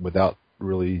board without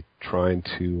really trying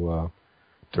to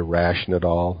ration it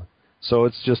all. So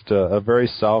it's just a very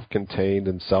self-contained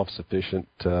and self-sufficient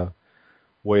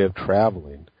way of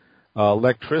traveling.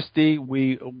 Electricity,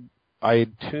 I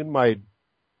tuned my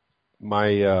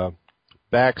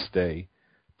backstay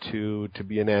to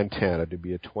be an antenna, to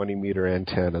be a 20-meter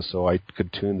antenna, so I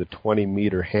could tune the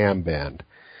 20-meter ham band.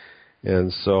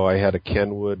 And so I had a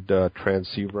Kenwood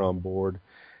transceiver on board.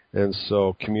 And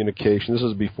so communication, this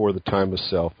is before the time of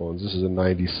cell phones. This is in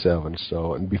 97,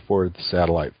 and before the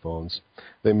satellite phones.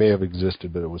 They may have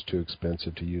existed, but it was too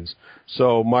expensive to use.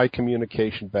 So my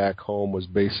communication back home was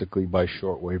basically by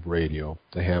shortwave radio,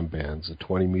 the ham bands, the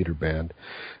 20-meter band.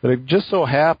 And it just so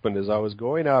happened, as I was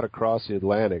going out across the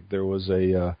Atlantic, there was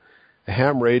a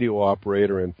ham radio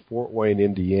operator in Fort Wayne,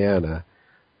 Indiana,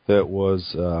 that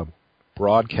was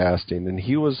broadcasting, and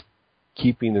he was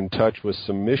keeping in touch with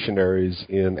some missionaries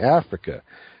in Africa.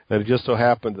 And it just so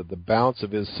happened that the bounce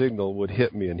of his signal would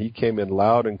hit me, and he came in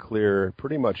loud and clear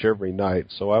pretty much every night.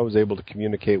 So I was able to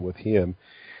communicate with him,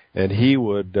 and he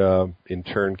would, in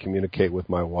turn, communicate with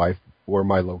my wife where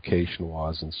my location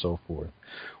was and so forth.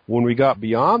 When we got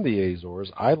beyond the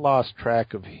Azores, I lost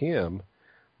track of him,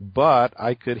 but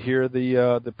I could hear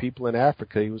the people in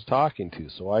Africa he was talking to.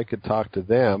 So I could talk to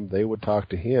them, they would talk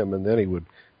to him, and then he would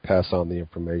pass on the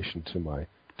information to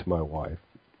my wife.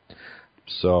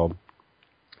 So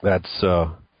that's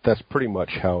pretty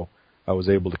much how I was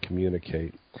able to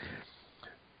communicate.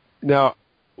 Now,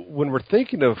 when we're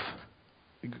thinking of,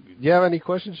 do you have any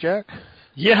questions, Jack?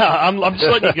 Yeah, I'm just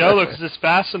letting you go though, because it's a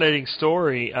fascinating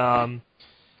story. Kind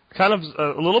of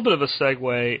a little bit of a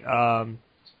segue.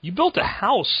 You built a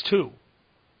house too.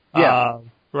 Yeah.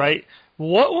 Right.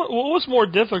 What was more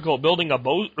difficult, building a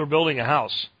boat or building a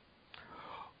house?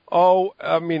 Oh,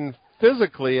 I mean,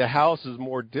 physically, a house is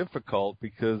more difficult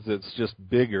because it's just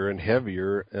bigger and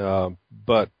heavier.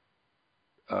 But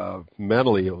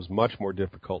mentally, it was much more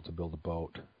difficult to build a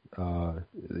boat.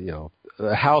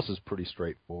 The house is pretty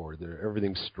straightforward.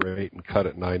 Everything's straight and cut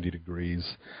at 90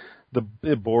 degrees.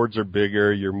 The boards are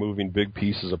bigger. You're moving big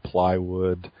pieces of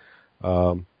plywood.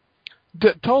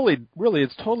 It's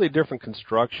totally different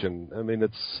construction. I mean,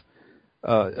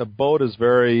 a boat is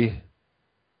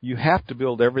you have to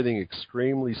build everything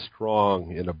extremely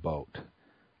strong in a boat.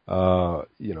 A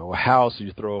house,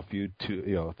 you throw a few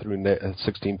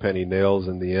 16-penny nails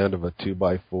in the end of a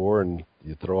 2x4 and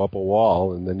you throw up a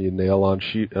wall, and then you nail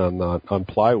on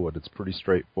plywood. It's pretty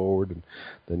straightforward, and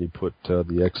then you put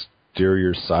the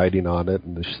exterior siding on it.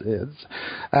 And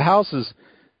a house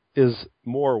is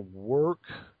more work,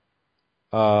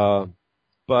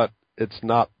 but it's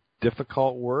not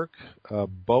difficult work. A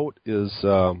boat is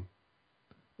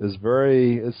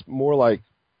it's more like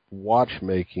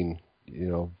watchmaking.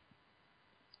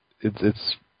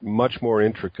 It's much more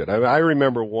intricate. I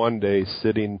remember one day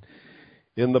sitting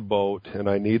in the boat, and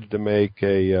I needed to make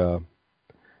it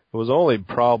was only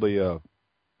probably a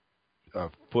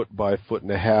foot by foot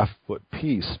and a half foot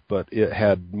piece, but it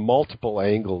had multiple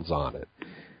angles on it.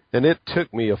 And it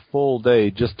took me a full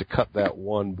day just to cut that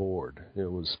one board.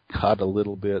 It was cut a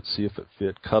little bit, see if it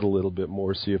fit, cut a little bit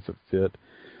more, see if it fit.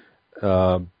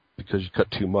 Because you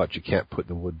cut too much, you can't put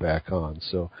the wood back on.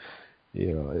 So,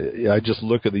 I just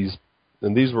look at these,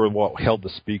 and these were what held the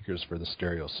speakers for the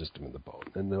stereo system in the boat.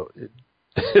 And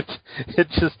it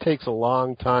just takes a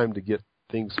long time to get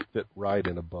things fit right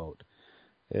in a boat.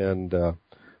 And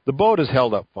the boat has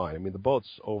held up fine. I mean, the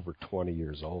boat's over 20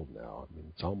 years old now. I mean,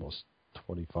 it's almost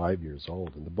 25 years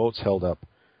old, and the boat's held up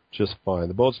just fine.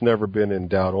 The boat's never been in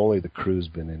doubt. Only the crew's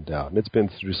been in doubt, and it's been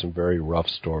through some very rough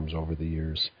storms over the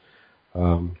years.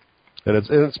 And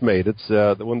it's made. It's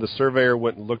when the surveyor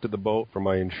went and looked at the boat for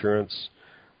my insurance,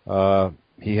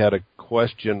 he had a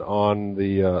question on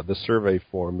the survey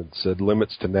form that said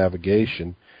limits to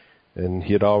navigation, and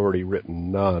he had already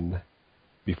written none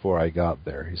before I got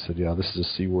there. He said, "Yeah, this is a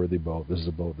seaworthy boat. This is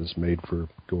a boat that's made for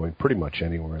going pretty much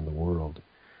anywhere in the world,"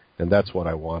 and that's what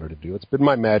I wanted to do. It's been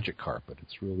my magic carpet.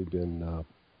 It's really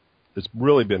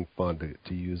been fun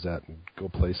to use that and go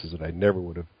places that I never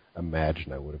would have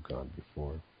imagined I would have gone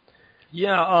before.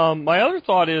 Yeah, my other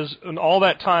thought is, in all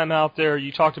that time out there,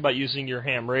 you talked about using your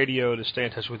ham radio to stay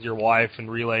in touch with your wife and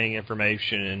relaying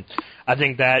information, and I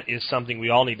think that is something we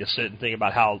all need to sit and think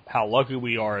about how lucky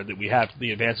we are that we have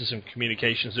the advances in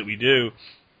communications that we do.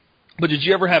 But did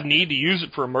you ever have need to use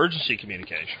it for emergency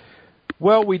communication?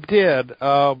 Well, we did.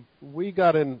 We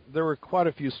got in. There were quite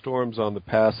a few storms on the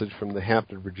passage from the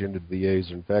Hampton, Virginia to the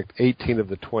Azores. In fact, 18 of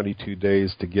the 22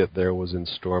 days to get there was in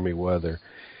stormy weather.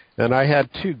 And I had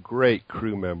two great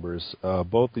crew members.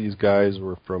 Both these guys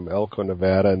were from Elko,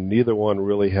 Nevada, and neither one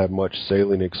really had much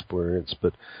sailing experience,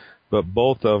 but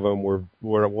both of them were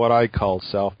what I call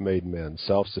self-made men,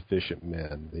 self-sufficient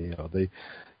men.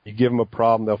 You give them a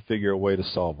problem, they'll figure a way to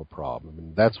solve a problem,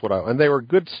 and that's and they were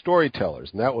good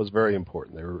storytellers, and that was very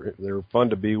important. They were fun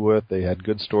to be with. They had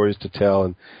good stories to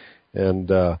tell, and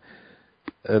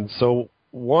so.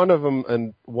 One of them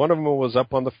was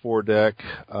up on the foredeck,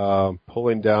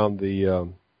 pulling down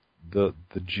the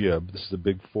jib. This is a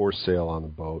big foresail on the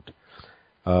boat,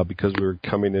 because we were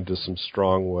coming into some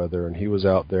strong weather, and he was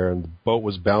out there, and the boat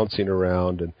was bouncing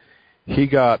around, and he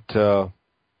got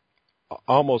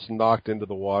almost knocked into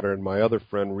the water, and my other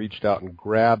friend reached out and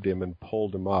grabbed him and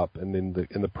pulled him up, and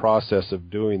in the process of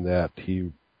doing that,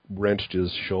 he wrenched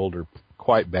his shoulder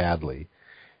quite badly,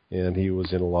 and he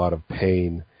was in a lot of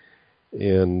pain.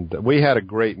 And we had a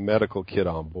great medical kit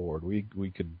on board.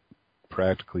 We could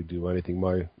practically do anything.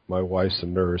 My wife's a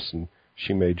nurse, and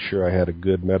she made sure I had a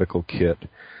good medical kit.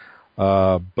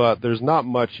 But there's not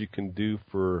much you can do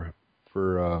for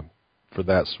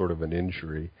that sort of an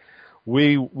injury.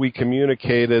 We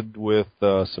communicated with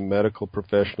some medical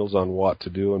professionals on what to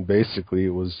do, and basically it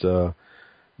was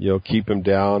keep him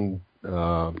down,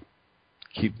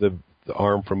 keep the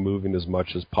arm from moving as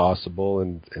much as possible,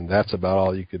 and that's about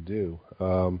all you could do.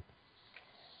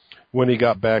 When he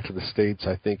got back to the States,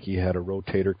 I think he had a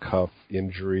rotator cuff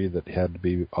injury that had to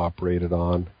be operated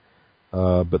on,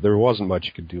 but there wasn't much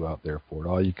you could do out there for it.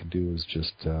 All you could do was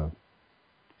just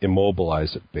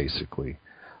immobilize it, basically.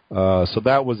 So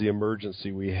that was the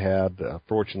emergency we had.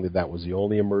 Fortunately, that was the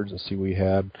only emergency we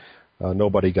had.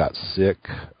 Nobody got sick.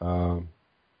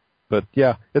 But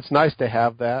yeah, it's nice to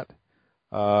have that.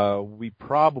 We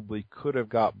probably could have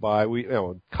got by.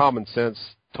 Common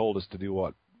sense told us to do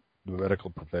what the medical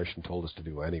profession told us to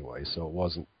do anyway, so it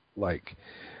wasn't like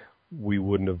we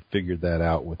wouldn't have figured that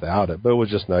out without it. But it was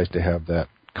just nice to have that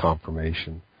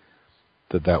confirmation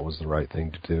that that was the right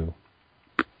thing to do.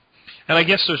 And I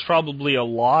guess there's probably a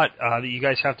lot that you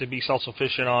guys have to be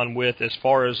self-sufficient on with as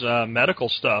far as medical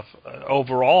stuff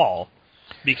overall,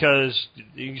 because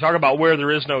you talk about where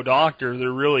there is no doctor,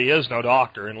 there really is no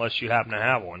doctor unless you happen to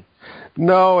have one.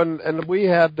 No, and we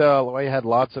had I had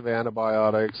lots of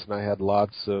antibiotics, and I had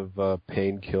lots of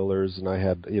painkillers, and I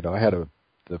had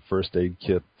the first aid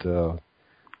kit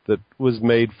that was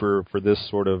made for this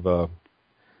sort of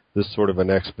an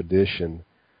expedition.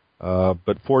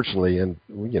 But fortunately, and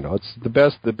it's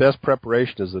the best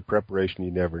preparation is the preparation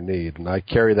you never need, and I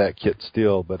carry that kit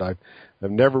still, but I've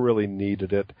never really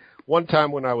needed it. One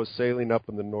time when I was sailing up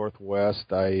in the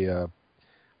Northwest, I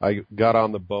got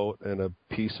on the boat and a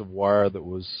piece of wire that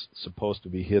was supposed to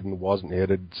be hidden wasn't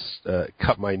hidden,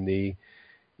 cut my knee,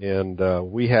 and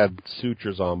we had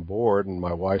sutures on board, and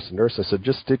my wife's a nurse. I said,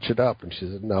 just stitch it up, and she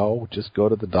said, no, just go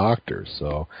to the doctor.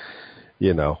 So,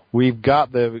 we've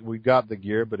got the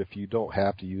gear, but if you don't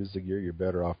have to use the gear, you're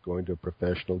better off going to a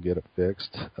professional, get it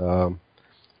fixed.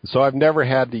 So I've never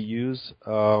had to use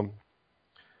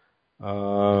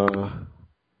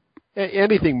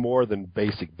anything more than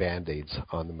basic Band-Aids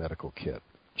on the medical kit.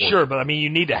 Sure, but I mean, you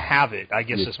need to have it, I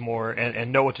guess it's more,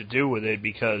 and know what to do with it,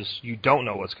 because you don't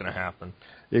know what's going to happen.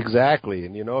 Exactly,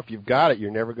 and if you've got it, you're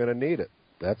never going to need it.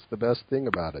 That's the best thing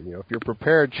about it. If you're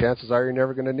prepared, chances are you're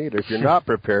never going to need it. If you're not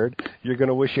prepared, you're going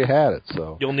to wish you had it.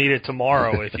 So you'll need it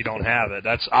tomorrow if you don't have it.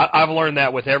 I've learned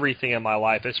that with everything in my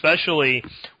life, especially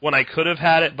when I could have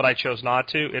had it, but I chose not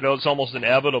to. It's almost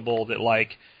inevitable that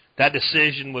that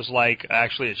decision was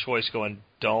actually a choice going,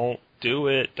 don't do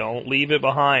it, don't leave it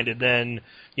behind. And then,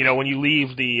 when you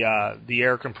leave the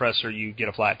air compressor, you get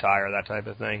a flat tire, that type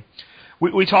of thing.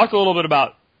 We talked a little bit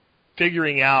about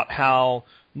figuring out how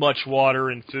much water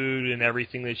and food and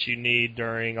everything that you need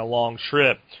during a long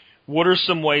trip. What are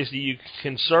some ways that you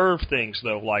can conserve things,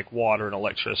 though, like water and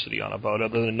electricity on a boat,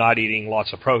 other than not eating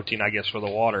lots of protein, I guess, for the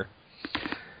water?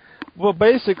 Well,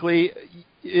 basically,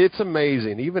 it's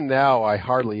amazing. Even now, I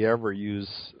hardly ever use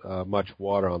much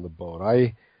water on the boat.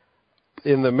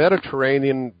 In the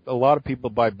Mediterranean, a lot of people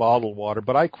buy bottled water,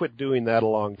 but I quit doing that a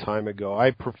long time ago.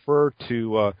 I prefer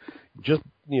to just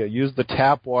use the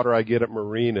tap water I get at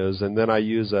marinas, and then I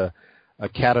use a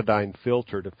catadine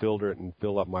filter to filter it and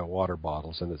fill up my water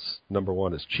bottles. And it's, number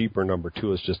one, it's cheaper. Number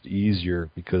two, it's just easier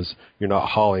because you're not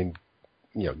hauling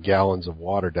gallons of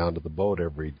water down to the boat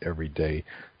every day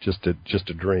just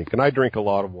to drink. And I drink a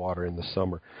lot of water in the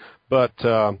summer. But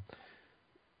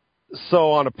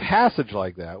so on a passage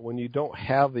like that, when you don't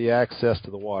have the access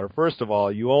to the water, first of all,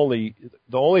 the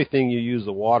only thing you use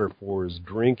the water for is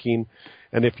drinking.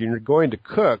 And if you're going to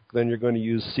cook, then you're going to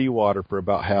use seawater for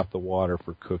about half the water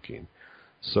for cooking.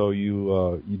 So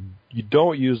you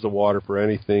don't use the water for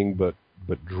anything but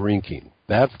drinking.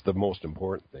 That's the most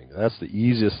important thing. That's the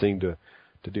easiest thing to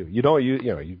do. You don't use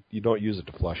you don't use it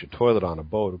to flush a toilet on a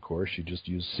boat, of course. You just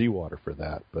use seawater for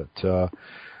that. But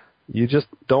you just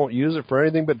don't use it for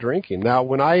anything but drinking. Now,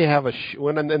 when I have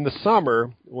when in the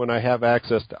summer, when I have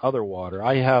access to other water,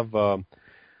 I have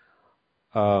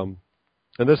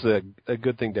and this is a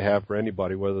good thing to have for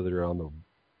anybody, whether they're on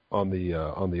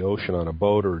the ocean on a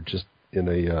boat or just in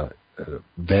a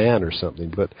van or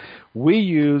something. But we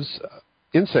use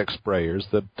insect sprayers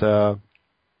that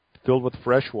filled with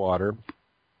fresh water.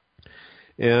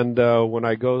 And when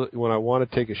I want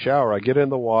to take a shower, I get in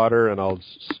the water and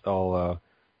I'll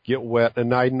get wet.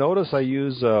 And I notice I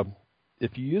use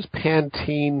if you use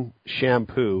Pantene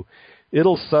shampoo,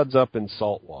 it'll suds up in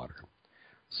salt water.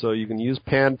 So you can use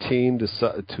Pantene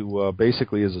to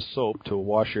basically as a soap to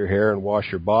wash your hair and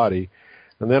wash your body.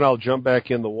 And then I'll jump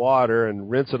back in the water and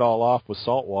rinse it all off with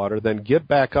salt water, then get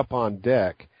back up on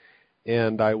deck,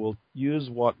 and I will use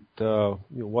what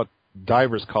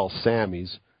divers call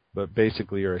samis, but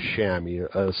basically are a chamois,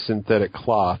 a synthetic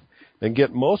cloth, and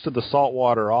get most of the salt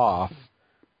water off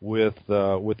with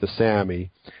the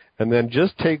Sammy, and then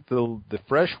just take the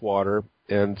fresh water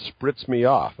and spritz me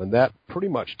off, and that pretty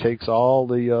much takes all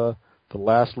the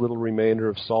last little remainder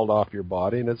of salt off your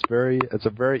body, and it's a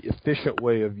very efficient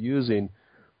way of using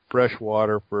fresh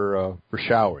water for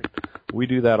showering. We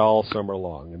do that all summer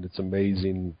long, and it's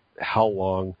amazing how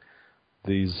long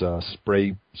these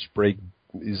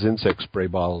these insect spray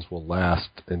bottles will last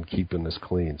and keeping us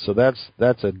clean. So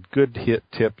that's a good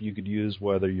tip you could use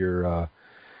whether you're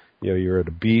you're at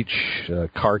a beach,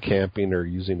 car camping, or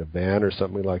using a van or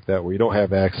something like that where you don't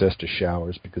have access to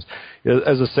showers, because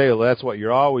as a sailor, that's what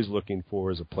you're always looking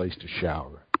for, is a place to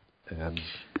shower. And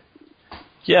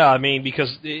Yeah, I mean,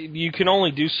 because you can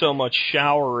only do so much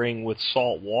showering with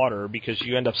salt water because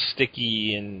you end up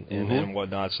sticky and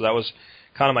whatnot. So that was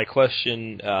kind of my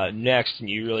question next, and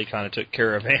you really kind of took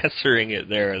care of answering it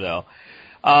there, though.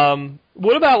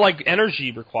 What about like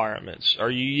energy requirements?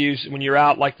 Are you when you're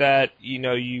out like that? You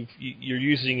know, you're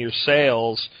using your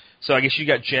sails. So I guess you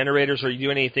got generators. Are you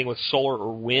doing anything with solar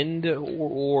or wind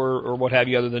or what have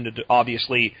you? Other than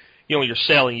obviously, you know, when you're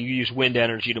sailing, you use wind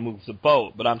energy to move the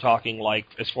boat. But I'm talking like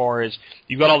as far as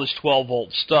you've got all this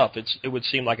 12-volt stuff. It would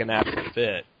seem like a natural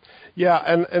fit. Yeah,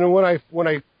 and when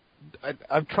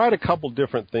I've tried a couple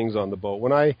different things on the boat.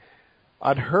 When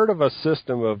I'd heard of a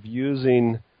system of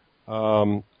using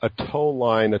a tow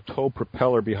line, a tow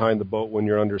propeller behind the boat when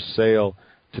you're under sail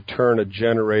to turn a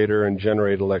generator and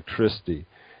generate electricity.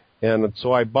 And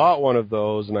so I bought one of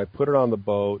those and I put it on the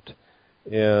boat,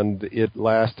 and it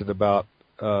lasted about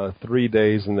 3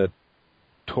 days, and it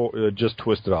just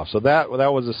twisted off. So that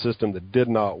was a system that did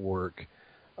not work.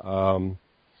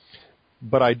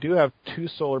 But I do have 2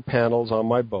 solar panels on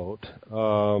my boat,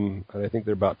 and I think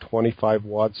they're about 25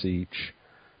 watts each,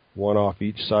 one off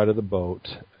each side of the boat,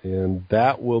 and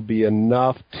that will be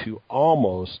enough to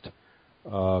almost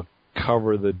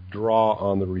cover the draw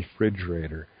on the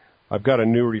refrigerator. I've got a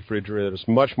new refrigerator that's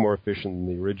much more efficient than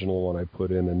the original one I put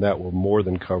in, and that will more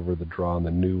than cover the draw on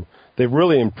the new. They've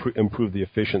really improved the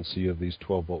efficiency of these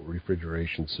 12-volt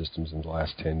refrigeration systems in the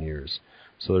last 10 years,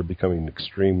 so they're becoming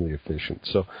extremely efficient.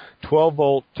 So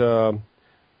 12-volt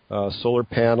solar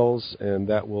panels, and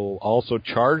that will also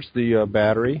charge the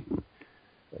battery.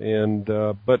 And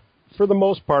but for the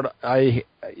most part, I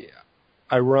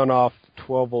run off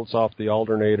 12 volts off the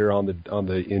alternator on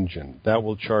the engine. That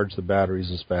will charge the batteries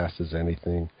as fast as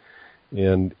anything.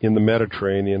 And in the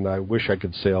Mediterranean, I wish I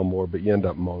could sail more, but you end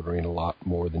up motoring a lot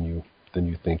more than you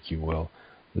think you will.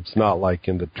 It's not like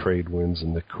in the trade winds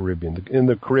in the Caribbean. In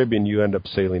the Caribbean, you end up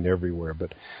sailing everywhere,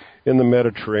 but in the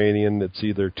Mediterranean, it's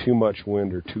either too much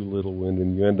wind or too little wind,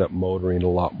 and you end up motoring a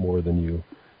lot more than you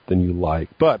like.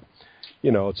 But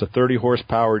you know, it's a 30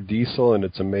 horsepower diesel, and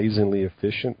it's amazingly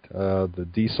efficient. The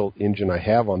diesel engine I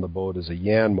have on the boat is a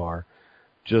Yanmar,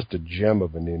 just a gem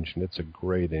of an engine. It's a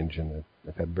great engine.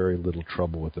 I've had very little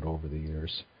trouble with it over the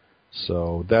years.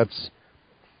 So that's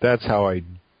how I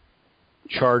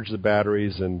charge the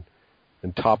batteries and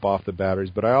top off the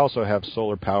batteries. But I also have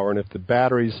solar power, and if the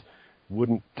battery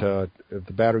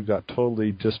got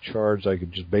totally discharged, I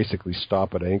could just basically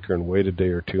stop at anchor and wait a day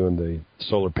or two, and the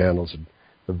solar panels would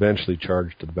eventually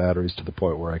charged to the batteries to the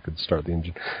point where I could start the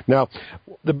engine. Now,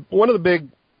 one of the big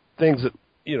things that,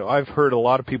 you know, I've heard a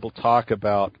lot of people talk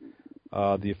about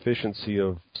the efficiency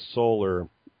of solar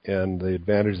and the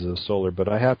advantages of solar, but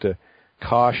I have to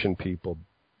caution people.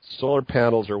 Solar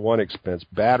panels are one expense.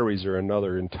 Batteries are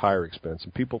another entire expense.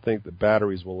 And people think that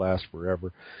batteries will last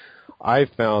forever. I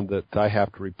found that I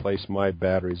have to replace my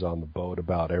batteries on the boat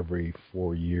about every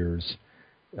 4 years.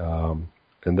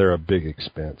 And they're a big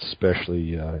expense,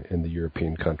 especially in the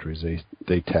European countries.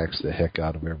 They tax the heck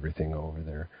out of everything over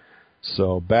there.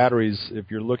 So batteries,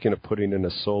 if you're looking at putting in a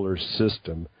solar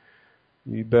system,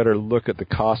 you better look at the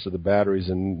cost of the batteries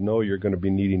and know you're going to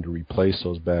be needing to replace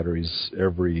those batteries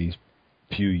every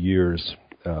few years.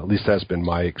 At least that's been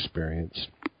my experience.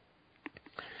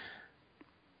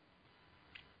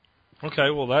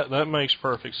 Okay, well, that makes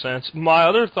perfect sense. My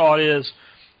other thought is,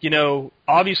 you know,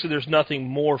 obviously there's nothing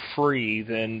more free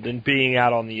than being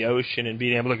out on the ocean and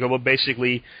being able to go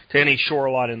basically to any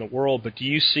shoreline in the world, but do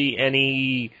you see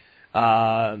any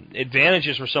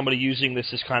advantages for somebody using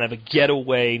this as kind of a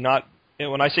getaway, not,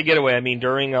 when I say getaway, I mean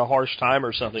during a harsh time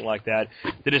or something like that,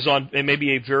 that is on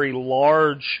maybe a very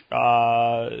large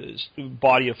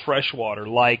body of fresh water,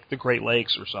 like the Great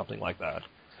Lakes or something like that?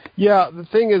 Yeah, the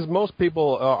thing is, most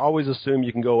people always assume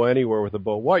you can go anywhere with a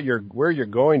boat. Where you're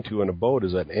going to in a boat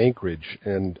is at anchorage,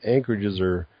 and anchorages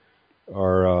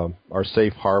are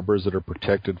safe harbors that are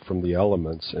protected from the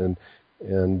elements, and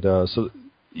so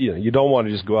you know you don't want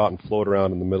to just go out and float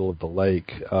around in the middle of the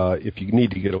lake. If you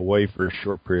need to get away for a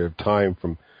short period of time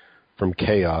from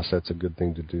chaos, that's a good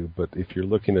thing to do. But if you're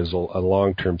looking at a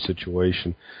long-term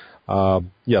situation.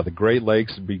 The Great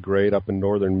Lakes would be great up in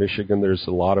northern Michigan. There's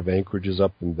a lot of anchorages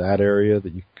up in that area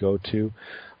that you could go to.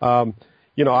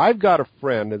 You know, I've got a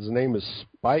friend, his name is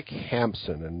Spike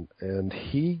Hampson, and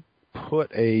he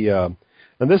put and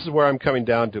this is where I'm coming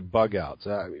down to bug outs.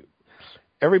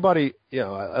 Everybody, you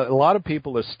know, a lot of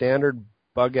people, the standard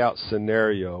bug out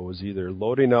scenario was either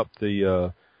loading up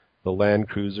the Land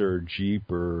Cruiser or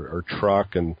Jeep or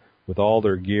truck and with all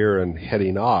their gear and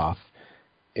heading off.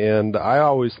 And I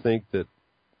always think that,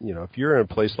 you know, if you're in a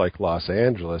place like Los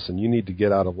Angeles and you need to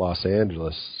get out of Los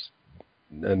Angeles,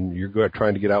 and you're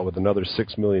trying to get out with another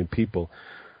 6 million people,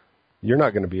 you're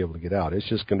not going to be able to get out. It's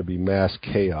just going to be mass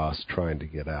chaos trying to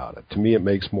get out. To me, it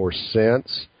makes more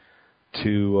sense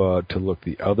to look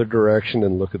the other direction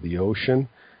and look at the ocean.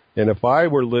 And if I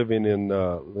were living in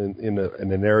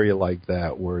an area like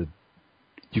that where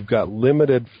you've got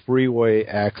limited freeway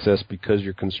access because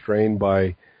you're constrained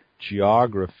by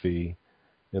geography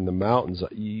in the mountains,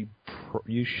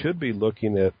 you should be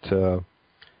looking at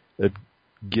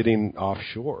getting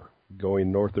offshore,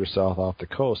 going north or south off the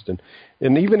coast.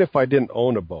 And even if I didn't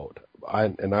own a boat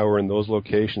and I were in those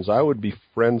locations, I would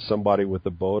befriend somebody with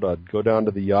a boat. I'd go down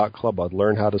to the yacht club. I'd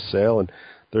learn how to sail. And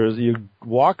you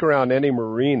walk around any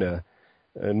marina,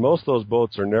 and most of those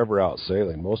boats are never out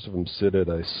sailing. Most of them sit at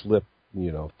a slip,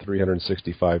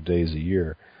 365 days a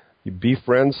year. You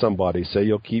befriend somebody, say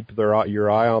you'll keep your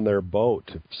eye on their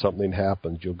boat if something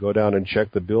happens. You'll go down and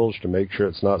check the bilge to make sure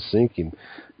it's not sinking.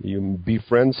 You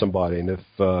befriend somebody, and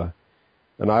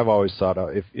and I've always thought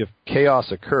if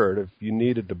chaos occurred, if you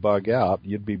needed to bug out,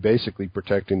 you'd be basically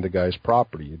protecting the guy's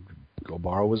property. You'd go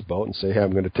borrow his boat and say, hey,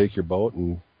 I'm going to take your boat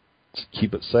and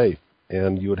keep it safe,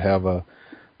 and you would have a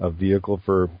vehicle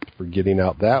for getting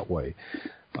out that way.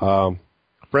 A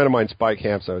friend of mine, Spike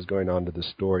Hampson, I was going on to this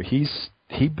story.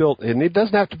 He built, and it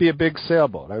doesn't have to be a big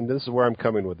sailboat. I mean, this is where I'm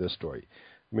coming with this story.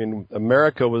 I mean,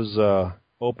 America was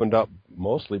opened up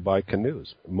mostly by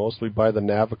canoes, mostly by the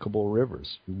navigable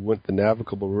rivers. You went the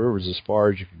navigable rivers as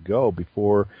far as you could go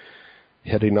before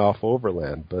heading off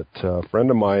overland. But a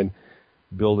friend of mine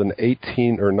built an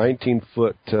 18 or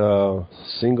 19-foot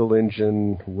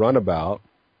single-engine runabout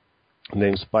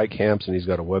named Spike Hampson. He's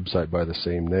got a website by the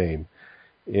same name.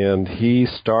 And he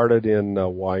started in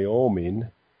Wyoming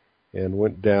and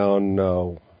went down,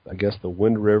 I guess, the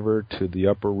Wind River to the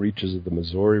upper reaches of the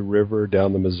Missouri River,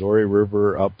 down the Missouri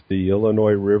River, up the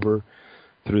Illinois River,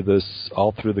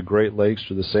 all through the Great Lakes,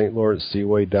 through the St. Lawrence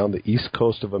Seaway, down the east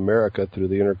coast of America through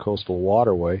the Intercoastal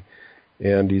Waterway,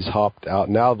 and he's hopped out.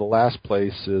 Now the last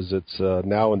place it's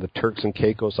now in the Turks and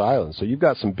Caicos Islands. So you've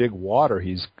got some big water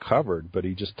he's covered, but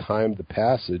he just timed the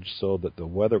passage so that the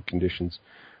weather conditions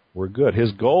were good.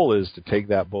 His goal is to take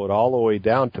that boat all the way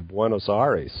down to Buenos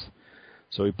Aires.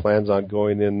 So he plans on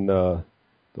going in the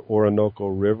Orinoco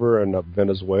River and up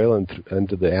Venezuela and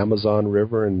into the Amazon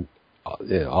River and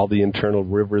all the internal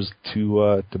rivers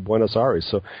to Buenos Aires.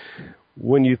 So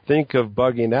when you think of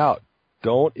bugging out,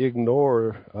 don't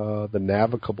ignore the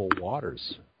navigable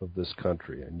waters of this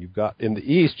country. And in the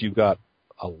east, you've got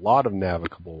a lot of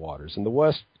navigable waters. In the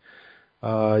west,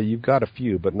 you've got a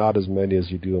few, but not as many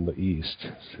as you do in the east.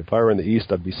 So if I were in the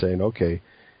east, I'd be saying, okay,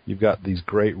 you've got these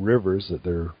great rivers that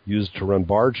they're used to run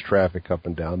barge traffic up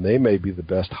and down. They may be the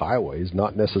best highways,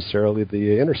 not necessarily the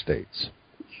interstates.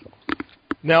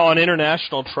 Now, on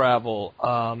international travel,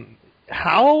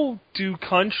 how do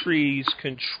countries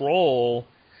control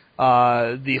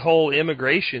the whole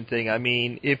immigration thing? I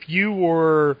mean, if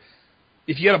you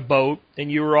had a boat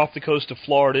and you were off the coast of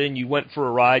Florida and you went for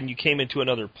a ride and you came into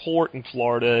another port in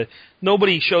Florida,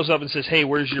 nobody shows up and says, hey,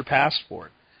 where's your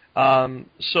passport?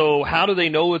 So how do they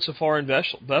know it's a foreign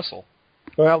vessel?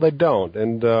 Well, they don't,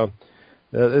 and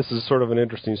this is sort of an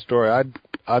interesting story.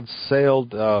 I'd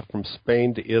sailed from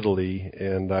Spain to Italy,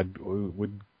 and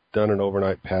we'd done an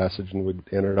overnight passage, and we'd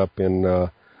ended up in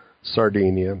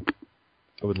Sardinia.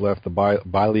 We'd left the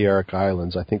Balearic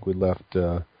Islands. I think we left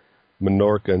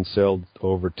Minorca and sailed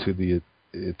over to the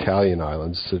Italian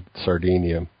islands, to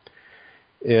Sardinia.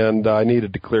 And I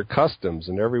needed to clear customs,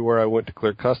 and everywhere I went to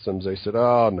clear customs, they said,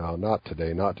 oh, no, not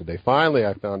today, not today. Finally,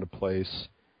 I found a place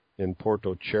in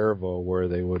Porto Cervo where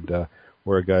they would,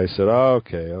 where a guy said, oh,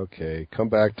 okay, come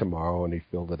back tomorrow, and he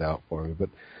filled it out for me. But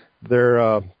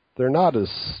they're not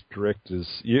as strict as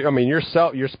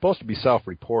you're supposed to be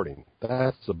self-reporting.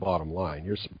 That's the bottom line.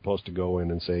 You're supposed to go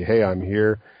in and say, hey, I'm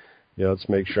here. Let's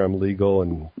make sure I'm legal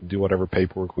and do whatever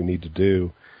paperwork we need to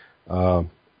do.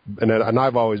 And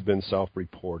I've always been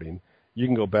self-reporting. You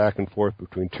can go back and forth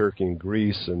between Turkey and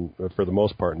Greece, and for the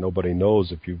most part, nobody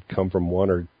knows if you've come from one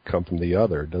or come from the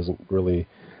other. It doesn't really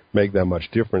make that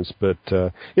much difference. But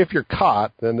if you're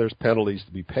caught, then there's penalties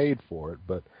to be paid for it.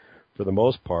 But for the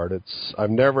most part,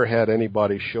 I've never had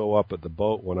anybody show up at the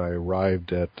boat when I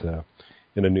arrived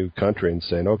in a new country and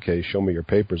saying, okay, show me your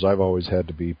papers. I've always had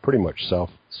to be pretty much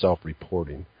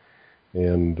self-reporting.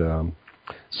 And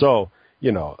so,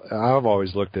 I've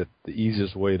always looked at the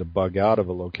easiest way to bug out of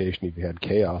a location if you had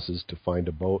chaos is to find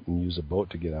a boat and use a boat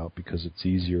to get out, because it's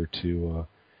easier to,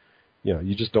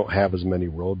 you just don't have as many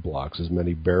roadblocks, as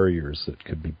many barriers that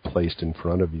could be placed in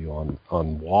front of you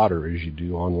on water as you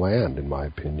do on land, in my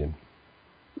opinion.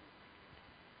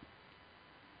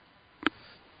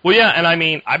 Well, yeah, and I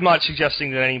mean, I'm not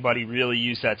suggesting that anybody really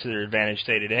use that to their advantage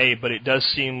day to day, but it does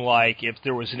seem like if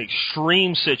there was an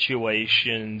extreme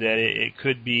situation that it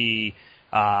could be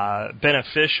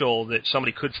beneficial that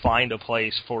somebody could find a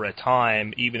place for a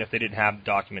time, even if they didn't have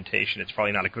documentation. It's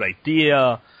probably not a good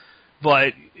idea,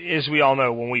 but as we all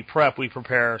know, when we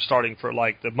prepare starting for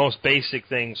like the most basic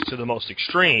things to the most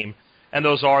extreme, and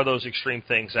those are those extreme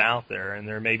things out there, and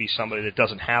there may be somebody that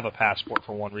doesn't have a passport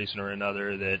for one reason or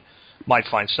another that might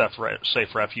find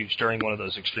safe refuge during one of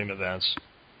those extreme events.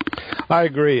 I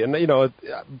agree. And, you know,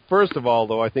 first of all,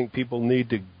 though, I think people need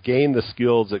to gain the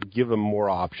skills that give them more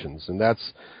options. And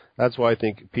that's why I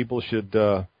think people should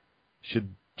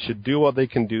do what they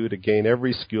can do to gain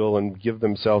every skill and give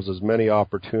themselves as many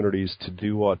opportunities to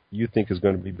do what you think is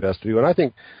going to be best to do. And I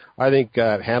think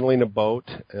handling a boat,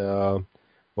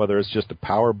 whether it's just a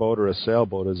power boat or a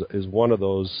sailboat, is one of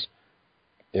those,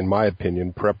 in my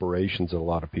opinion, preparations that a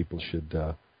lot of people should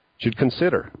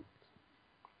consider.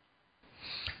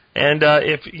 And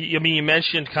you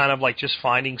mentioned kind of like just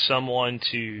finding someone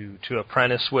to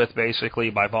apprentice with, basically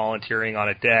by volunteering on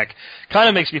a deck. Kind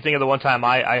of makes me think of the one time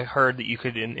I heard that you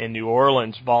could in New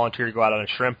Orleans volunteer to go out on a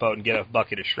shrimp boat and get a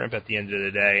bucket of shrimp at the end of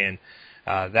the day. And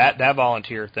that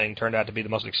volunteer thing turned out to be the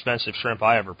most expensive shrimp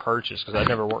I ever purchased because I'd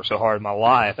never worked so hard in my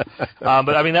life.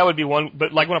 But I mean, that would be one.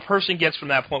 But like when a person gets from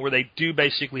that point where they do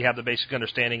basically have the basic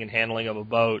understanding and handling of a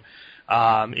boat,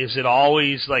 is it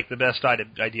always like the best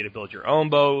idea to build your own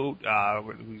boat?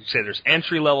 We say there's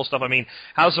entry level stuff. I mean,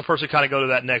 how does a person kind of go to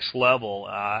that next level?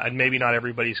 And maybe not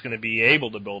everybody's going to be able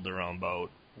to build their own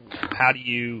boat. How do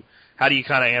you kind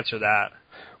of answer that?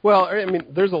 Well, I mean,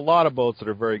 there's a lot of boats that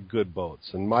are very good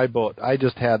boats, and my boat, I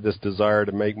just had this desire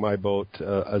to make my boat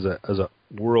as a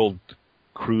world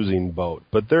cruising boat.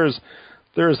 But there's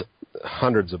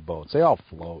hundreds of boats. They all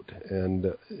float,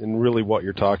 and really what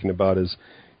you're talking about is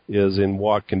in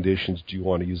what conditions do you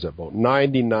want to use that boat.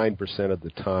 99% of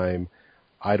the time,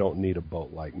 I don't need a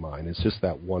boat like mine. It's just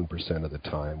that 1% of the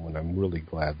time when I'm really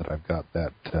glad that I've got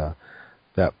that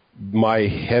my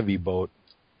heavy boat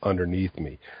underneath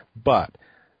me. But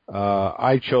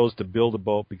I chose to build a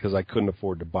boat because I couldn't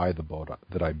afford to buy the boat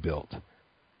that I built.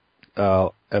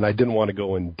 And I didn't want to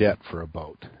go in debt for a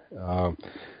boat.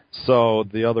 So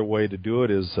the other way to do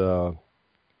it is,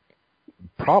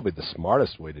 probably the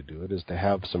smartest way to do it is to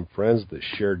have some friends that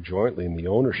share jointly in the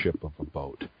ownership of a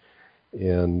boat.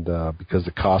 And because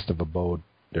the cost of a boat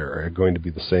are going to be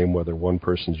the same whether one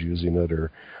person's using it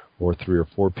or 3 or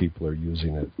 4 people are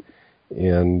using it.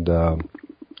 And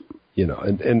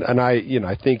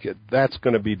I think that's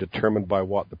going to be determined by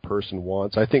what the person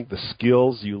wants. I think the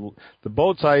skills the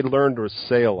boats I learned to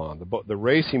sail on, the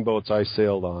racing boats I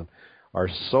sailed on, are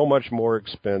so much more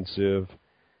expensive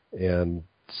and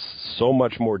so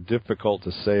much more difficult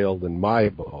to sail than my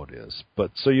boat is.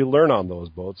 But so you learn on those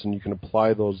boats, and you can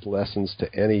apply those lessons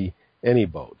to any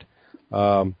boat.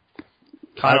 Kind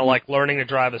of like learning to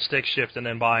drive a stick shift and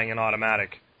then buying an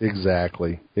automatic.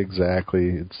 Exactly.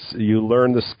 You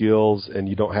learn the skills, and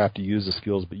you don't have to use the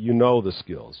skills, but you know the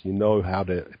skills. You know how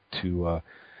to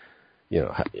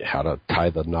how to tie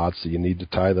the knots that you need to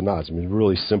tie the knots. I mean,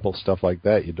 really simple stuff like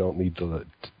that. You don't need to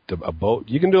a boat.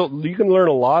 You can learn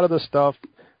a lot of the stuff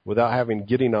without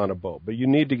getting on a boat, but you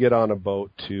need to get on a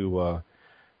boat to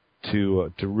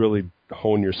really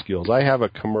hone your skills. I have a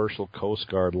commercial Coast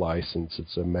Guard license.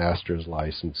 It's a master's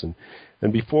license, and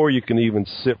before you can even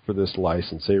sit for this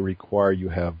license, they require you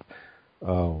have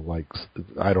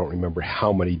I don't remember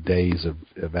how many days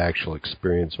of actual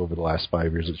experience over the last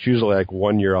 5 years. It's usually like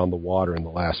 1 year on the water in the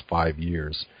last 5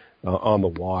 years on the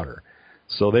water.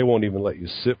 So they won't even let you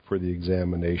sit for the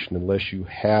examination unless you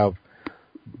have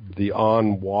the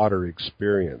on-water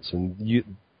experience. And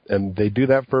they do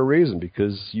that for a reason,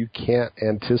 because you can't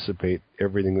anticipate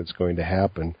everything that's going to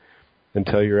happen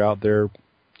until you're out there,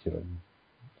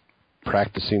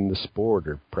 practicing the sport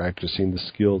or practicing the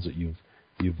skills that you've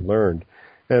learned,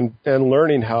 and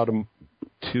learning how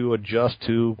to adjust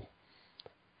to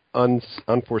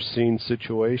unforeseen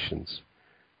situations.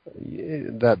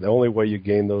 That the only way you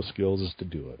gain those skills is to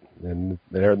do it, and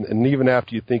even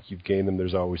after you think you've gained them,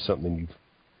 there's always something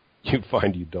you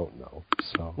find you don't know.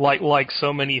 So, like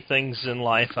so many things in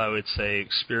life, I would say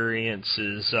experience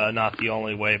is not the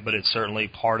only way, but it's certainly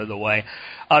part of the way.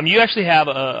 You actually have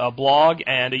a blog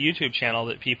and a YouTube channel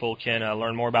that people can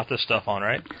learn more about this stuff on,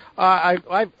 right?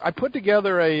 I put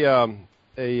together a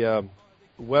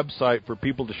website for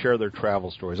people to share their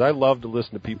travel stories. I love to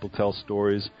listen to people tell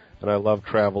stories, and I love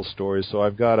travel stories. So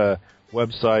I've got a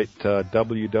website,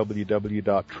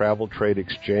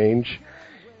 www.traveltradeexchange.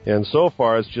 And so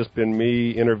far, it's just been me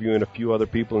interviewing a few other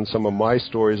people and some of my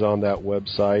stories on that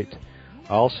website.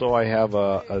 Also, I have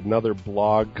another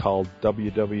blog called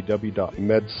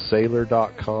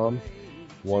www.medsailor.com.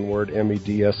 One word,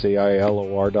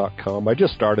 medsailor.com. I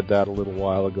just started that a little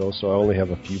while ago, so I only have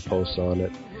a few posts on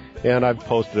it. And I've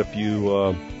posted a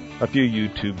few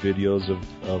YouTube videos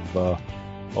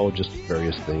of just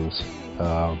various things.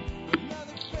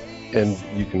 And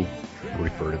you can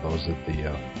refer to those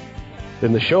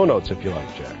in the show notes if you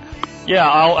like, Jack. Yeah,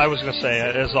 I was going to say,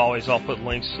 as always, I'll put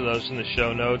links to those in the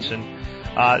show notes. And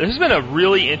this has been a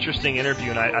really interesting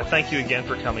interview, and I thank you again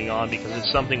for coming on, because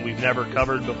it's something we've never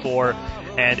covered before,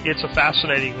 and it's a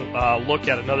fascinating look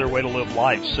at another way to live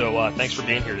life. So thanks for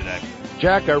being here today.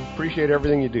 Jack, I appreciate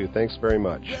everything you do. Thanks very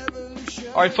much.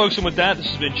 All right, folks, and with that, this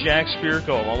has been Jack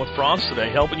Spirko along with Franz today,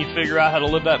 helping you figure out how to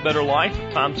live that better life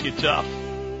if times get tough,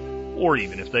 or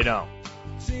even if they don't.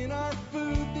 It's in our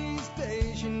food these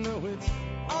days, you know it's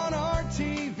on our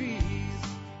TVs.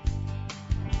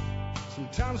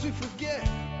 Sometimes we forget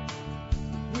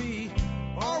we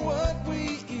are what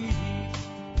we eat.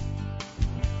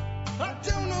 I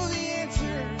don't know the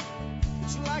answer.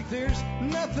 It's like there's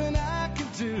nothing I can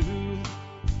do.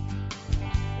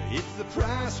 It's the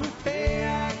price we pay,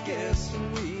 I guess,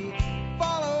 and we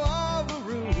follow all the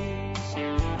rules.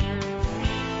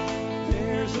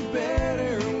 There's a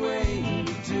better way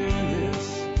to do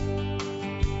this.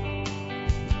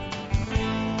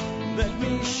 Let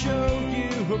me show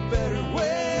you a better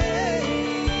way.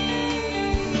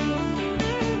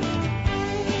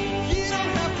 You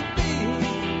don't have to be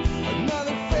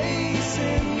another face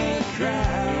in the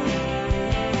crowd.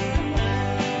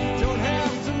 Don't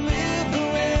have to live the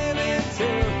way they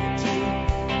tell you to.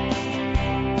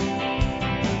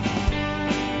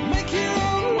 Make your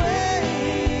own way,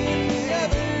 and the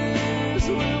others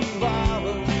will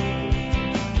follow.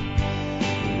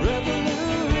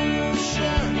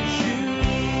 Revolution is you.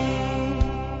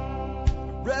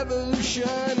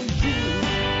 Revolution is you.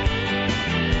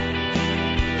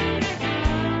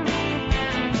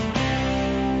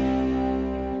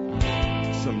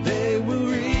 Someday we'll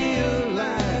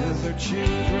realize our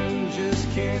children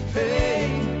just can't pay.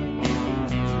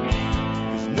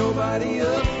 'Cause nobody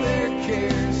up there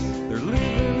cares. They're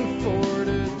living for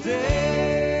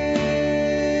today.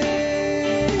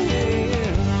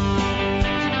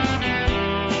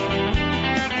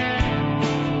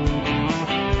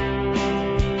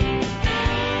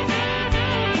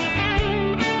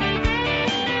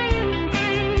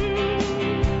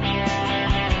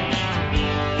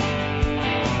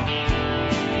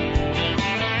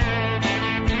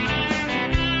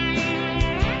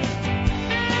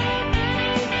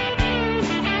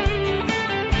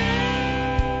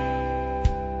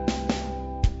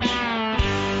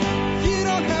 You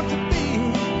don't have to be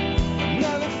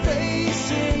another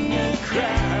face in the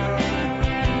crowd.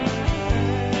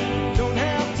 Don't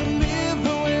have to live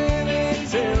the way they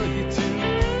tell you to.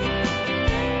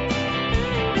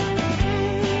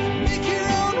 Make your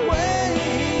own way,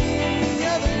 and the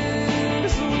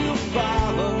others will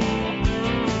follow.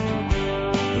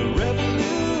 The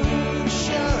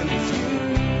revolution is you.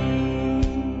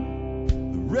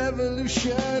 The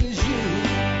revolution is you.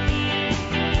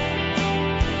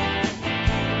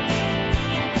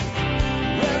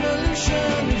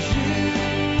 Revolution is you.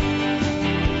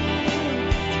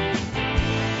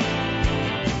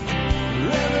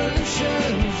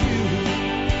 Revolution is you.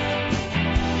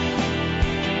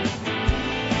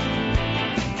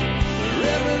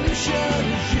 Revolution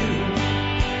is you.